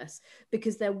sadness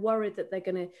because they're worried that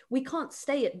we can't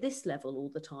stay at this level all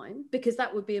the time because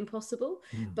that would be impossible.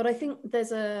 But I think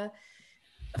there's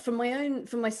from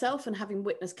myself and having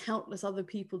witnessed countless other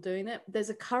people doing it, there's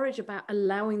a courage about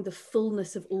allowing the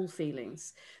fullness of all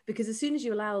feelings, because as soon as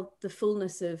you allow the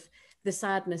fullness of the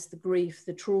sadness, the grief,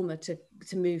 the trauma to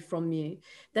move from you,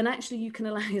 then actually you can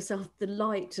allow yourself the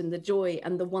light and the joy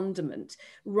and the wonderment,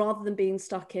 rather than being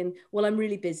stuck in, well, I'm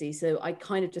really busy, so I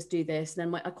kind of just do this,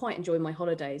 and then I quite enjoy my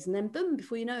holidays, and then boom,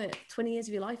 before you know it, 20 years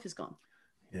of your life is gone.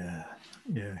 Yeah,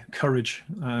 courage.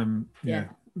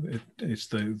 It's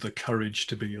the courage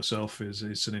to be yourself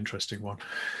is an interesting one.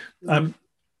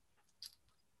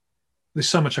 There's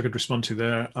so much I could respond to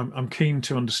there. I'm keen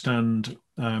to understand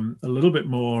a little bit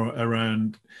more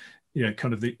around, you know,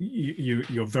 kind of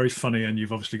you're very funny, and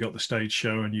you've obviously got the stage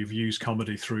show, and you've used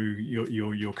comedy through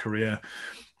your career.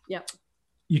 Yeah.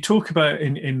 You talk about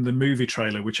in the movie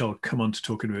trailer, which I'll come on to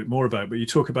talk a bit more about, but you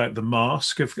talk about the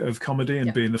mask of comedy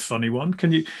and being the funny one.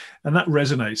 And that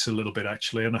resonates a little bit,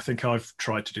 actually. And I think I've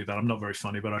tried to do that. I'm not very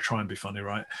funny, but I try and be funny,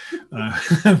 right?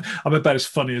 I'm about as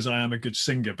funny as I am a good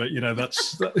singer, but, you know,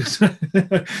 that's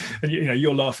and, you know,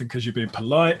 you're laughing because you're being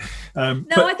polite.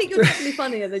 I think you're definitely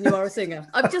funnier than you are a singer.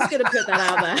 I'm just going to put that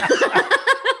out there.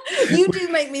 You do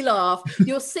make me laugh.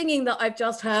 Your singing that I've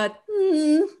just heard,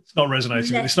 it's not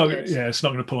resonating. It's not. Yeah, it's not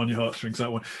going to pull on your heartstrings,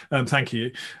 that one. Thank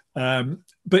you.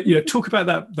 But yeah, talk about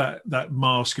that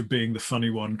mask of being the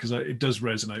funny one, because it does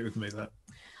resonate with me. That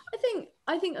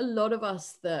I think a lot of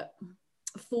us that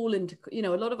fall into, you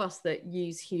know, a lot of us that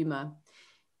use humor,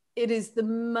 it is the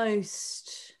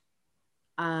most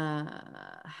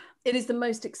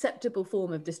acceptable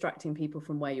form of distracting people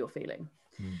from where you're feeling.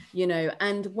 You know,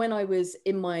 and when I was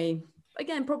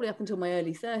again, probably up until my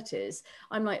early 30s,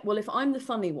 I'm like, well, if I'm the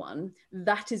funny one,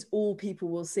 that is all people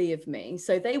will see of me.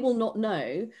 So they will not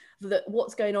know that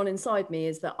what's going on inside me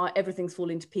is that everything's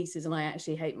falling to pieces and I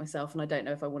actually hate myself and I don't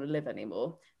know if I want to live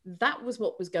anymore. That was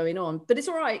what was going on. But it's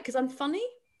all right because I'm funny.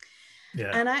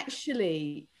 Yeah. And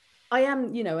actually, I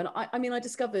am, you know, and I mean, I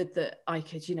discovered that I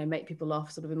could, you know, make people laugh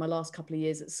sort of in my last couple of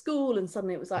years at school. And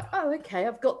suddenly it was like, oh, okay,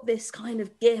 I've got this kind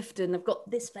of gift and I've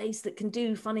got this face that can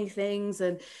do funny things.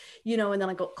 And, you know, and then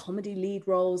I got comedy lead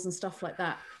roles and stuff like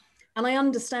that. And I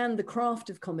understand the craft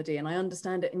of comedy and I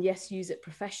understand it and yes, use it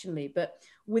professionally. But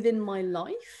within my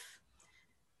life,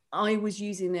 I was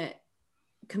using it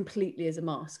completely as a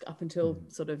mask up until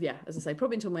sort of, as I say,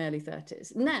 probably until my early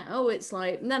 30s. Now it's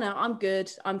like, no, I'm good,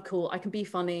 I'm cool, I can be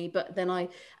funny. But then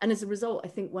and as a result, I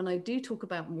think when I do talk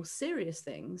about more serious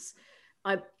things,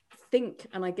 I think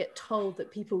and I get told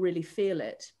that people really feel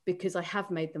it because I have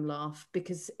made them laugh,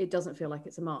 because it doesn't feel like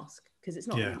it's a mask, because it's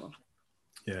not anymore.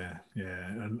 Yeah.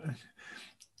 And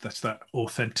that's that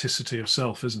authenticity of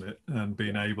self, isn't it? And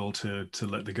being able to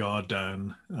let the guard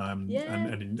down. And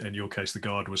in your case, the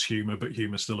guard was humor, but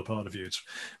humor's still a part of you. It's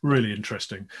really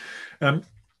interesting.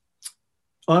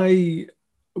 I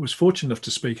was fortunate enough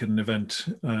to speak at an event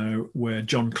where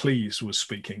John Cleese was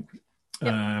speaking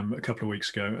a couple of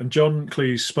weeks ago. And John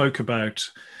Cleese spoke about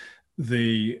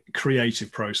the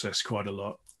creative process quite a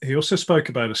lot. He also spoke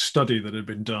about a study that had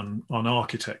been done on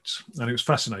architects, and it was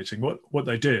fascinating. What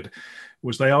they did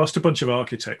was they asked a bunch of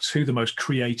architects who the most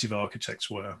creative architects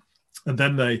were, and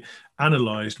then they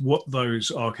analysed what those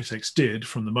architects did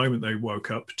from the moment they woke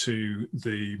up to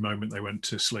the moment they went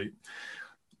to sleep.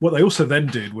 What they also then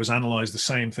did was analyse the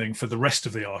same thing for the rest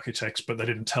of the architects, but they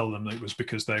didn't tell them that it was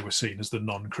because they were seen as the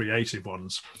non-creative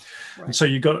ones. Right. And so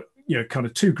you got kind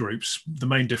of two groups. The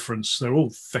main difference, they're all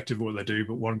effective at what they do,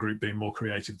 but one group being more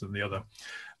creative than the other.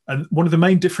 And one of the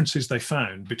main differences they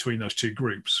found between those two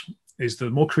groups is the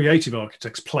more creative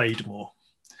architects played more.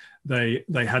 They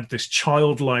had this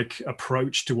childlike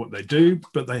approach to what they do,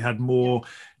 but they had more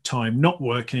time not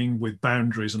working with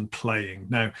boundaries and playing.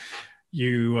 Now,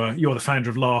 you're the founder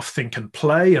of Laugh, Think and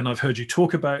Play, and I've heard you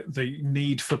talk about the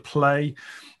need for play.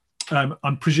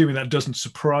 I'm presuming that doesn't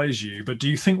surprise you, but do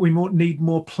you think we need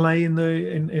more play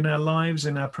in our lives,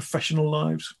 in our professional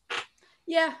lives?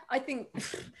 Yeah, I think.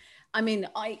 I mean,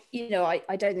 I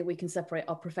don't think we can separate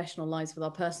our professional lives with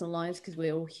our personal lives because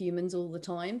we're all humans all the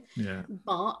time. Yeah.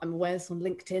 But I'm aware it's on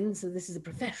LinkedIn, so this is a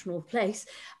professional place.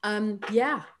 I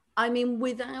mean,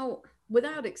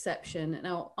 without exception.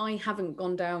 Now, I haven't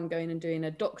gone down going and doing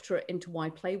a doctorate into why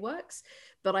play works,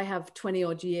 but I have 20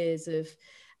 odd years of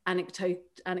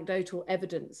anecdotal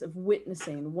evidence of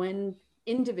witnessing when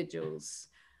individuals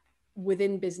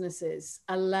within businesses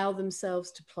allow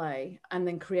themselves to play and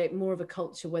then create more of a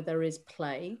culture where there is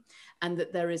play and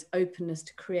that there is openness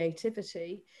to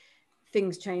creativity,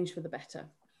 things change for the better.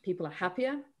 People are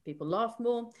happier, people laugh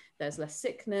more, there's less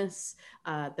sickness,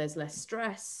 there's less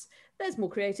stress, there's more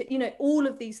creative, all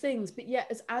of these things. But yet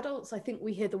as adults, I think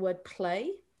we hear the word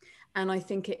play and I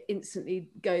think it instantly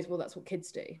goes, well, that's what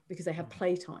kids do because they have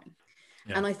playtime.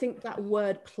 Yeah. And I think that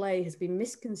word play has been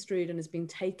misconstrued and has been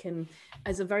taken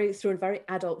as through a very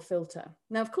adult filter.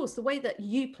 Now, of course, the way that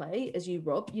you play, as you,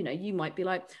 Rob, you might be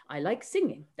like, I like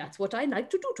singing. That's what I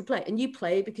like to do, to play. And you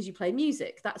play because you play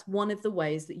music. That's one of the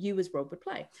ways that you as Rob would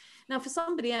play. Now, for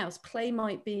somebody else, play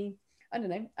might be, I don't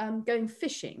know, going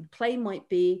fishing. Play might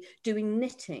be doing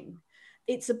knitting.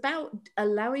 It's about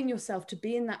allowing yourself to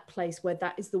be in that place where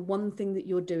that is the one thing that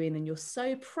you're doing and you're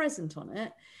so present on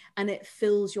it and it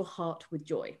fills your heart with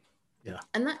joy. Yeah.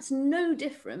 And that's no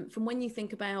different from when you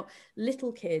think about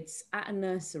little kids at a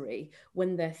nursery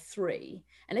when they're 3.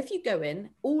 And if you go in,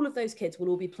 all of those kids will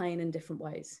all be playing in different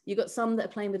ways. You've got some that are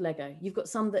playing with Lego. You've got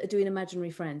some that are doing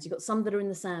imaginary friends. You've got some that are in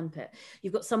the sandpit.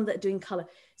 You've got some that are doing color.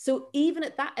 So even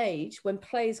at that age, when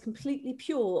play is completely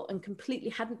pure and completely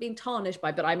hadn't been tarnished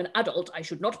by, but I'm an adult, I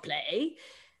should not play,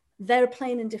 they're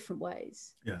playing in different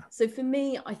ways. Yeah. So for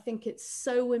me, I think it's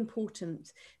so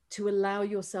important to allow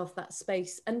yourself that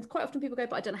space. And quite often people go,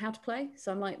 but I don't know how to play.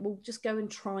 So I'm like, well, just go and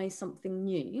try something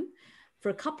new for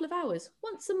a couple of hours,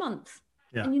 once a month.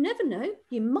 Yeah. And you never know,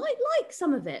 you might like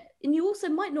some of it and you also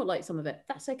might not like some of it.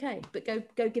 That's okay. But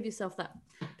go give yourself that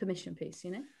permission piece,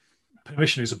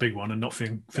 Permission is a big one, and not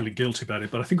feeling guilty about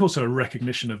it, but I think also a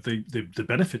recognition of the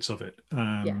benefits of it.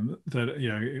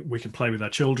 That we can play with our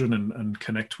children and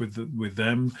connect with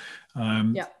them.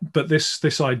 But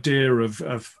this idea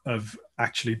of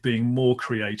actually being more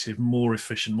creative, more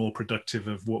efficient, more productive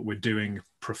of what we're doing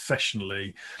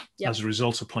professionally as a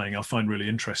result of playing, I find really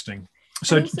interesting.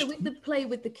 So and also with the play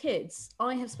with the kids,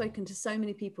 I have spoken to so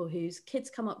many people whose kids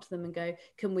come up to them and go,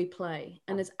 can we play?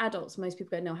 And as adults, most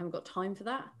people go, no, I haven't got time for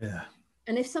that. Yeah.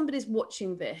 And if somebody's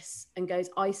watching this and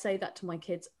goes, I say that to my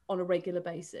kids on a regular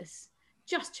basis,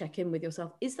 just check in with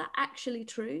yourself. Is that actually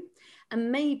true?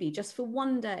 And maybe just for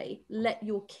one day, let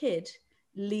your kid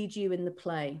lead you in the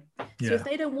play. Yeah. So if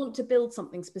they don't want to build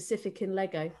something specific in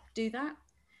Lego, do that.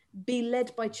 Be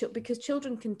led by children, because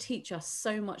children can teach us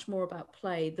so much more about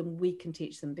play than we can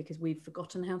teach them because we've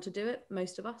forgotten how to do it,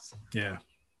 most of us. Yeah,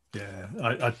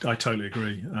 I totally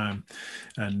agree.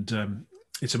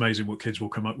 It's amazing what kids will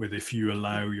come up with if you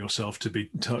allow yourself to be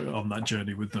on that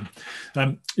journey with them.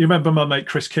 You remember my mate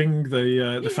Chris King,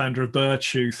 the founder of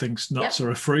Birch, who thinks nuts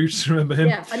are a fruit? Remember him?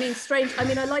 Yeah, I mean, strange. I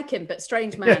mean, I like him, but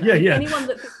strange man. Yeah. Anyone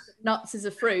that thinks that nuts is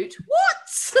a fruit, what?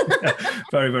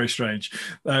 Very, very strange.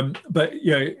 But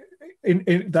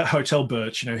in that hotel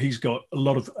Birch, he's got a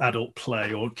lot of adult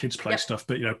play or kids play stuff,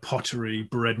 but pottery,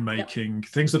 bread making,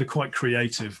 things that are quite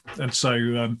creative. And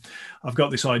so I've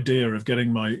got this idea of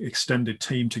getting my extended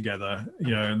team together,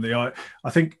 and I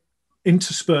think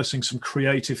interspersing some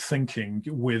creative thinking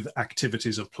with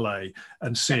activities of play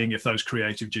and seeing if those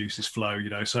creative juices flow,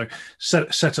 so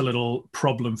set a little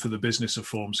problem for the business of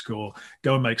Form Score,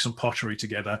 go and make some pottery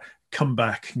together, come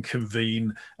back and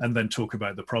convene, and then talk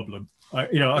about the problem.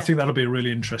 I think that'll be a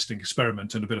really interesting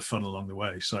experiment and a bit of fun along the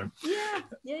way. So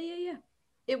yeah.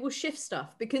 It will shift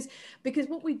stuff because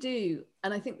what we do,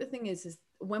 and I think the thing is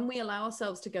when we allow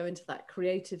ourselves to go into that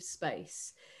creative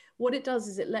space, what it does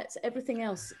is it lets everything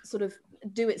else sort of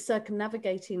do its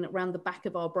circumnavigating around the back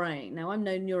of our brain. Now, I'm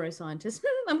no neuroscientist.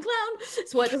 I'm clown.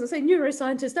 That's why it doesn't say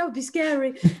neuroscientist. That would be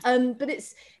scary. But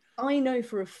I know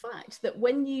for a fact that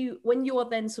when you are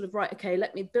then sort of, right, okay,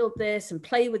 let me build this and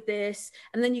play with this,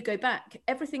 and then you go back,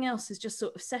 everything else is just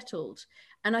sort of settled.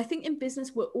 And I think in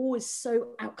business, we're always so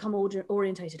outcome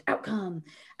orientated, outcome.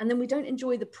 And then we don't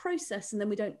enjoy the process, and then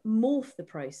we don't morph the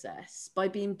process by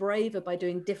being braver, by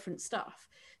doing different stuff.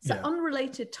 So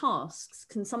unrelated tasks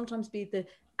can sometimes be the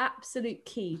absolute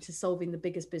key to solving the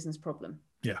biggest business problem.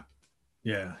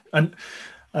 Yeah. And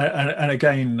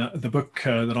again, the book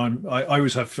that I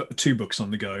always have 2 books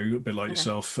on the go, a bit like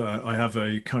yourself. I have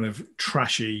a kind of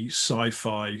trashy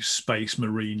sci-fi space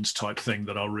marines type thing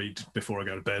that I'll read before I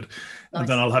go to bed, and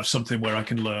then I'll have something where I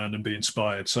can learn and be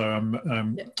inspired. So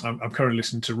I'm currently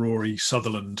listening to Rory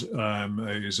Sutherland,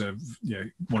 who's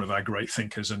one of our great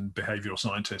thinkers and behavioural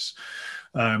scientists.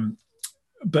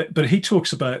 But he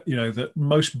talks about that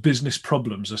most business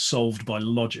problems are solved by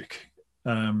logic.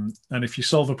 And if you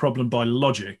solve a problem by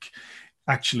logic,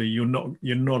 actually you're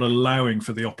not allowing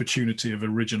for the opportunity of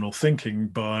original thinking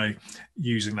by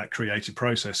using that creative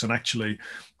process. And actually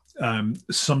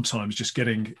sometimes just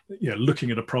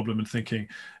looking at a problem and thinking,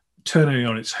 turning it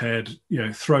on its head,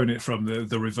 throwing it from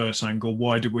the reverse angle.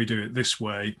 Why did we do it this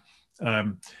way?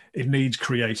 It needs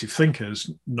creative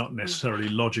thinkers, not necessarily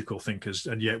logical thinkers,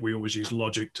 and yet we always use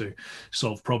logic to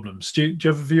solve problems. Do you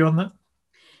have a view on that?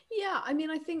 Yeah, I mean,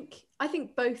 I think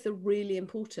both are really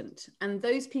important. And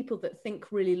those people that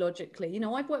think really logically,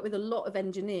 I've worked with a lot of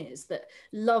engineers that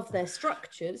love their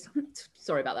structures.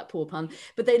 Sorry about that poor pun,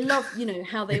 but they love,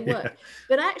 how they work. Yeah.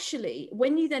 But actually,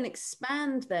 when you then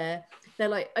expand they're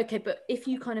like, okay, but if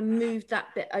you kind of moved that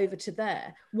bit over to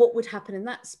there, what would happen in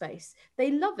that space?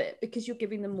 They love it because you're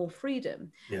giving them more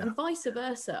freedom. Yeah. And vice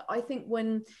versa. I think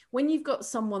when you've got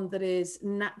someone that is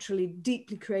naturally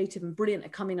deeply creative and brilliant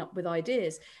at coming up with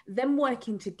ideas, them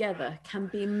working together can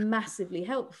be massively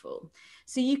helpful.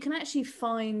 So you can actually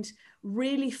find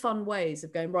really fun ways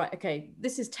of going, right, okay,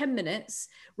 this is 10 minutes,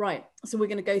 right? So we're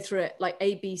going to go through it like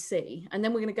A, B, C, and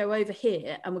then we're going to go over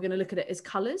here and we're going to look at it as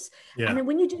colors. Yeah. And then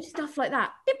when you do stuff like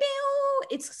that,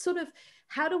 it's sort of,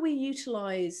 how do we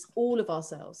utilize all of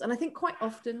ourselves? And I think quite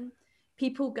often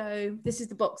people go, this is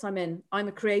the box I'm in. I'm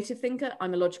a creative thinker.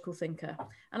 I'm a logical thinker.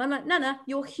 And I'm like, no,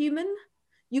 you're human.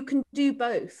 You can do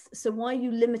both. So why are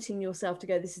you limiting yourself to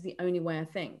go, this is the only way I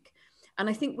think? And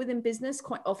I think within business,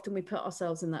 quite often we put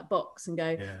ourselves in that box and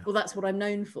go, well, that's what I'm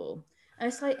known for. And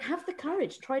it's like, have the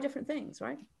courage, try different things,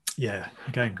 right? Yeah,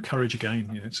 again, courage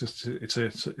again. It's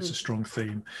a strong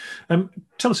theme.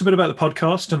 Tell us a bit about the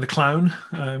podcast and the clown.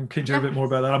 Can you tell a bit more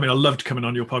about that? I mean, I loved coming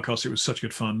on your podcast. It was such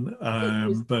good fun.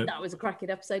 That was a cracking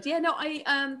episode. Yeah, no,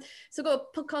 so I've got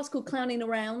a podcast called Clowning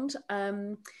Around.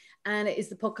 And it is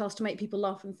the podcast to make people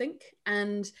laugh and think.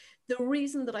 And the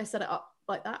reason that I set it up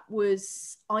like that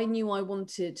was I knew I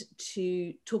wanted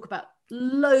to talk about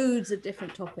loads of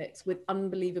different topics with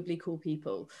unbelievably cool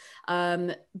people.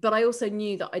 But I also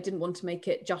knew that I didn't want to make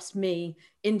it just me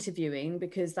interviewing,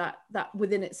 because that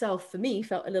within itself for me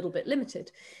felt a little bit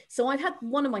limited. So I've had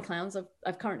one of my clowns,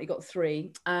 I've currently got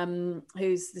three,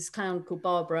 who's this clown called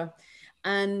Barbara.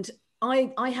 And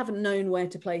I haven't known where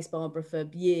to place Barbara for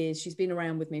years. She's been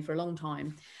around with me for a long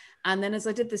time. And then as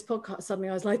I did this podcast, suddenly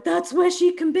I was like, that's where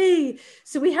she can be.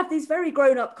 So we have these very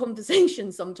grown-up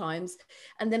conversations sometimes.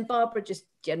 And then Barbara just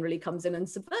generally comes in and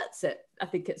subverts it, I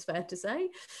think it's fair to say.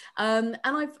 And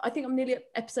I think I'm nearly at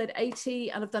episode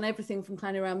 80, and I've done everything from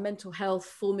clowning around mental health,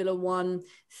 Formula One,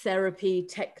 therapy,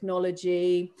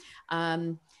 technology,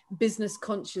 business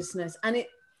consciousness. And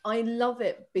I love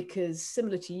it because,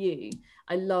 similar to you,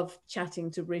 I love chatting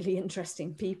to really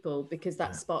interesting people, because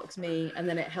that sparks me and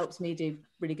then it helps me do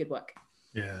really good work.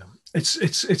 Yeah,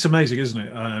 it's amazing, isn't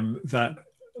it? That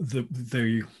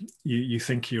you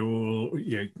think a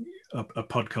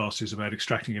podcast is about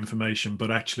extracting information, but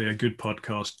actually a good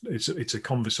podcast, it's a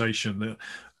conversation that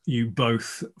you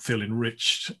both feel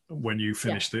enriched when you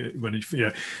finish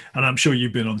and I'm sure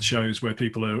you've been on shows where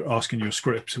people are asking you a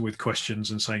script with questions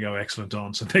and saying, oh, excellent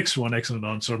answer, next one, excellent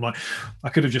answer. I'm like, I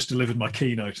could have just delivered my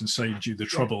keynote and saved you the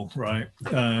trouble, right?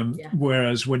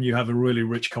 Whereas when you have a really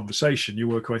rich conversation, you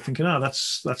walk away thinking,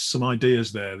 that's some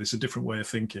ideas there, there's a different way of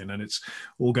thinking, and it's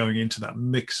all going into that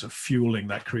mix of fueling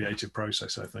that creative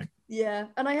process, I think. Yeah,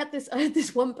 and I had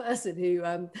this one person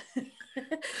who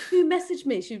who messaged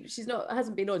me.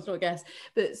 Hasn't been on, it's not a guest,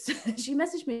 but she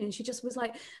messaged me and she just was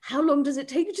like, how long does it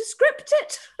take you to script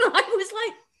it? And I was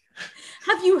like,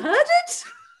 have you heard it?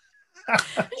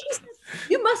 She says,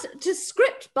 you must, to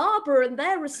script Barbara and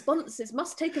their responses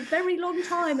must take a very long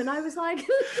time. And I was like,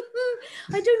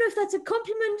 I don't know if that's a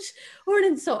compliment or an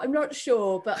insult, I'm not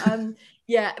sure, but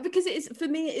yeah, because it is, for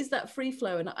me, it is that free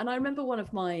flow. And I remember one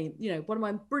of my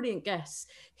brilliant guests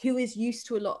who is used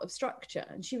to a lot of structure,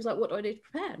 and she was like, what do I do to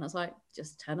prepare? And I was like,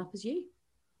 just turn up as you.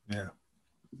 Yeah.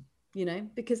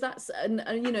 Because that's, and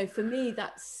for me,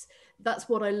 that's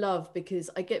what I love, because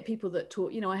I get people that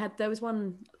talk, there was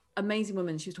one amazing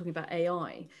woman, she was talking about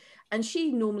AI, and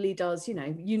she normally does,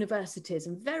 universities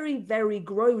and very, very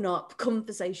grown up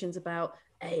conversations about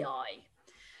AI.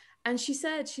 And she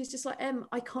said, she's just like,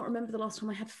 I can't remember the last time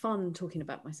I had fun talking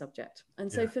about my subject.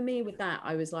 And so for me with that,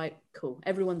 I was like, cool,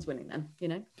 everyone's winning then,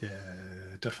 Yeah,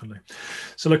 definitely.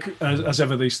 So look, as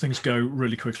ever, these things go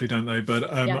really quickly, don't they?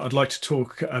 But I'd like to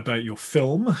talk about your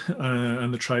film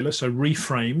and the trailer. So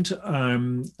Reframed,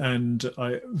 and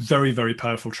very, very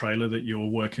powerful trailer that you're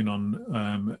working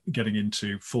on getting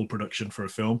into full production for a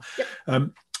film. Yep.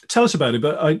 Tell us about it,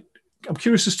 but I'm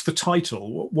curious as to the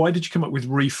title. Why did you come up with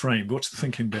Reframed? What's the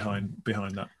thinking behind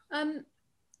that?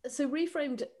 So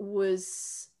Reframed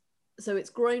it's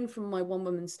grown from my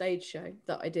one-woman stage show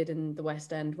that I did in the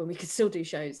West End when we could still do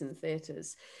shows in the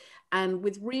theatres. And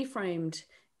with Reframed,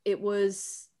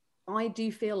 I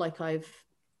do feel like I've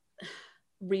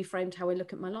reframed how I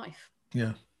look at my life.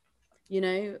 Yeah. You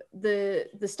know,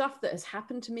 the stuff that has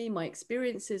happened to me, my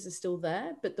experiences are still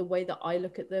there, but the way that I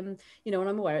look at them, you know, and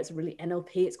I'm aware it's really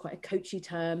NLP, it's quite a coachy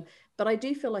term, but I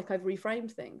do feel like I've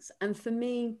reframed things. And for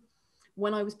me,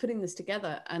 when I was putting this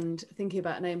together and thinking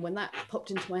about a name, when that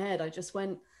popped into my head, I just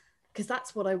went, because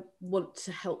that's what I want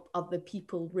to help other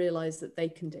people realize that they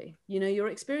can do. You know, your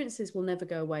experiences will never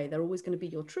go away. They're always going to be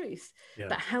your truth,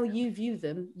 but how you view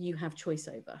them, you have choice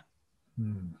over.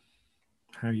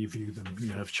 How you view them,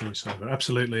 you have choice over.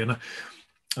 Absolutely. And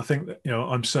I think that, you know,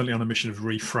 I'm certainly on a mission of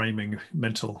reframing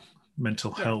mental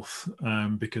health,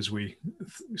 because we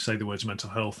say the words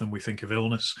mental health and we think of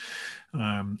illness,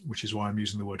 which is why I'm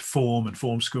using the word form and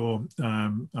form score.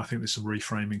 I think there's some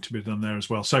reframing to be done there as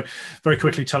well. So very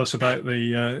quickly, tell us about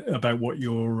about what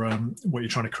you're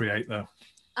trying to create there.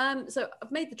 So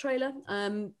I've made the trailer,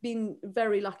 been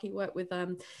very lucky, work with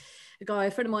a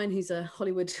friend of mine who's a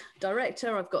Hollywood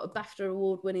director. I've got a BAFTA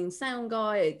award-winning sound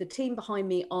guy. The team behind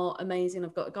me are amazing.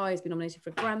 I've got a guy who's been nominated for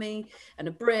a Grammy and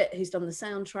a Brit who's done the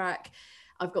soundtrack.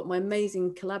 I've got my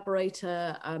amazing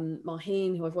collaborator,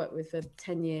 Maheen, who I've worked with for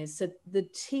 10 years. So the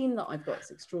team that I've got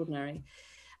is extraordinary.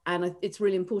 And it's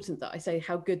really important that I say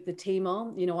how good the team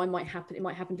are. You know, it might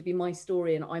happen to be my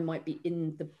story and I might be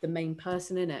in the main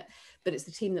person in it, but it's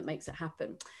the team that makes it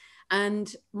happen.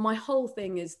 And my whole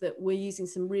thing is that we're using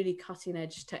some really cutting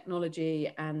edge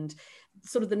technology and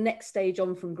sort of the next stage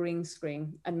on from green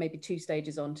screen, and maybe 2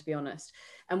 stages on, to be honest.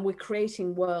 And we're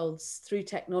creating worlds through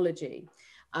technology.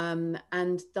 And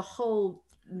the whole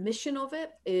mission of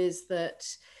it is that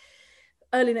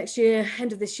early next year,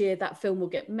 end of this year, that film will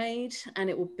get made and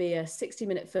it will be a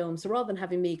 60-minute film. So rather than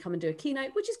having me come and do a keynote,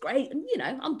 which is great, and you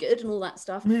know, I'm good and all that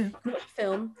stuff,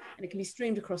 film, and it can be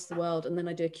streamed across the world, and then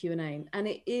I do a Q&A. And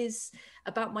it is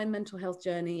about my mental health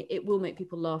journey. It will make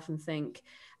people laugh and think.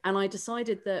 And I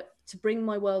decided that to bring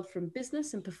my world from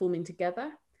business and performing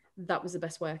together, that was the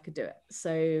best way I could do it.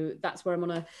 So that's where I'm on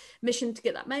a mission to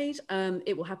get that made.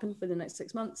 It will happen within the next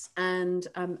 6 months, and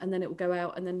then it will go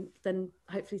out, and then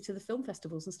hopefully to the film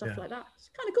festivals and stuff like that. It's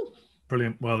kind of cool.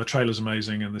 Brilliant. Well, the trailer's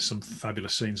amazing, and there's some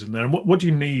fabulous scenes in there. And what do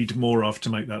you need more of to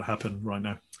make that happen right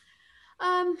now?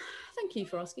 Thank you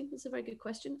for asking. That's a very good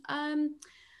question.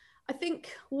 I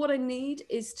think what I need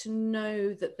is to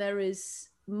know that there is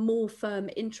more firm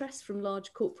interest from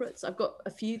large corporates. I've got a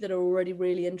few that are already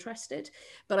really interested,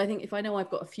 but I think if I know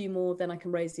I've got a few more, then I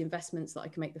can raise the investments that I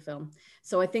can make the film.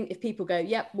 So I think if people go,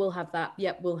 yep, we'll have that,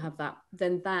 yep, we'll have that,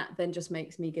 then just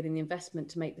makes me getting the investment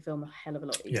to make the film a hell of a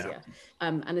lot easier.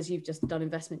 And as you've just done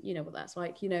investment, you know what that's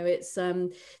like. You know, it's the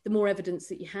more evidence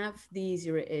that you have, the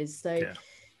easier it is. So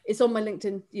it's on my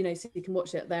LinkedIn, you know, so you can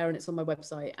watch it there, and it's on my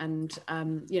website. And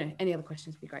you know, any other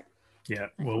questions would be great. Yeah,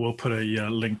 well, we'll put a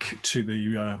link to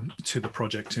the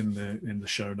project in the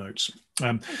show notes.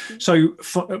 And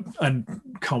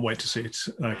can't wait to see it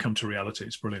come to reality.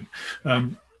 It's brilliant.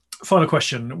 Final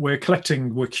question: we're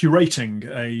curating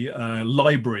a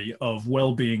library of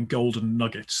well-being golden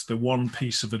nuggets. The one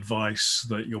piece of advice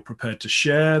that you're prepared to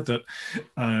share that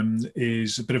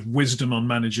is a bit of wisdom on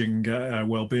managing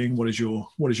well-being. What is your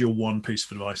one piece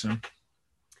of advice, Em?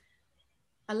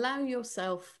 Allow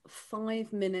yourself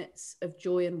 5 minutes of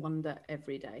joy and wonder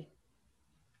every day.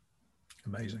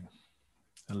 Amazing.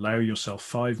 Allow yourself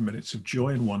 5 minutes of joy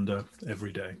and wonder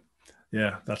every day.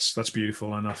 Yeah, that's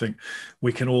beautiful. And I think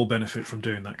we can all benefit from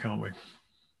doing that, can't we? I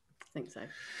think so.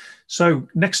 So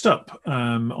next up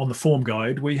on the form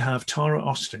guide, we have Tara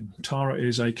Austin. Tara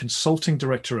is a consulting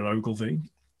director at Ogilvy.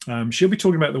 She'll be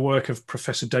talking about the work of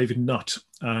Professor David Nutt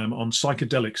on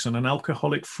psychedelics and an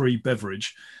alcoholic-free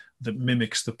beverage that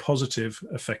mimics the positive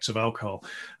effects of alcohol.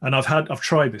 And I've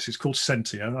tried this. It's called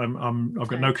Sentia. I've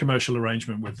got no commercial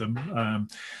arrangement with them.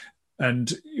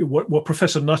 And what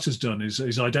Professor Nutt has done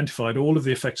is identified all of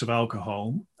the effects of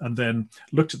alcohol, and then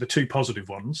looked at the 2 positive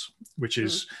ones, which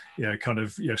is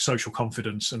social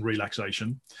confidence and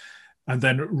relaxation, and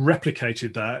then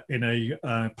replicated that in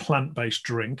a plant-based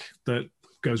drink that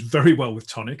goes very well with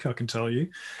tonic, I can tell you.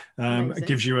 It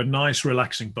gives you a nice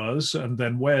relaxing buzz, and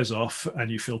then wears off,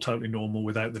 and you feel totally normal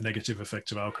without the negative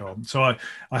effects of alcohol. So I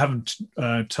haven't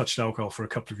touched alcohol for a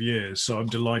couple of years, so I'm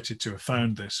delighted to have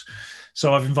found this.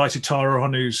 So I've invited Tara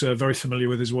on, who's very familiar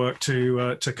with his work,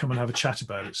 to come and have a chat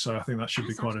about it. So I think that should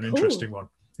be quite an interesting one.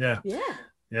 Yeah,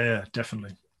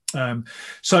 definitely.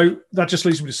 So that just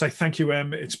leaves me to say thank you,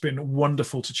 Em. It's been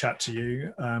wonderful to chat to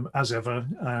you, as ever.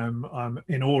 I'm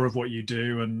in awe of what you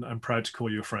do, and I'm proud to call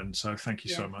you a friend. So thank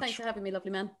you so much. Thanks for having me,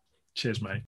 lovely man. Cheers,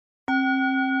 mate.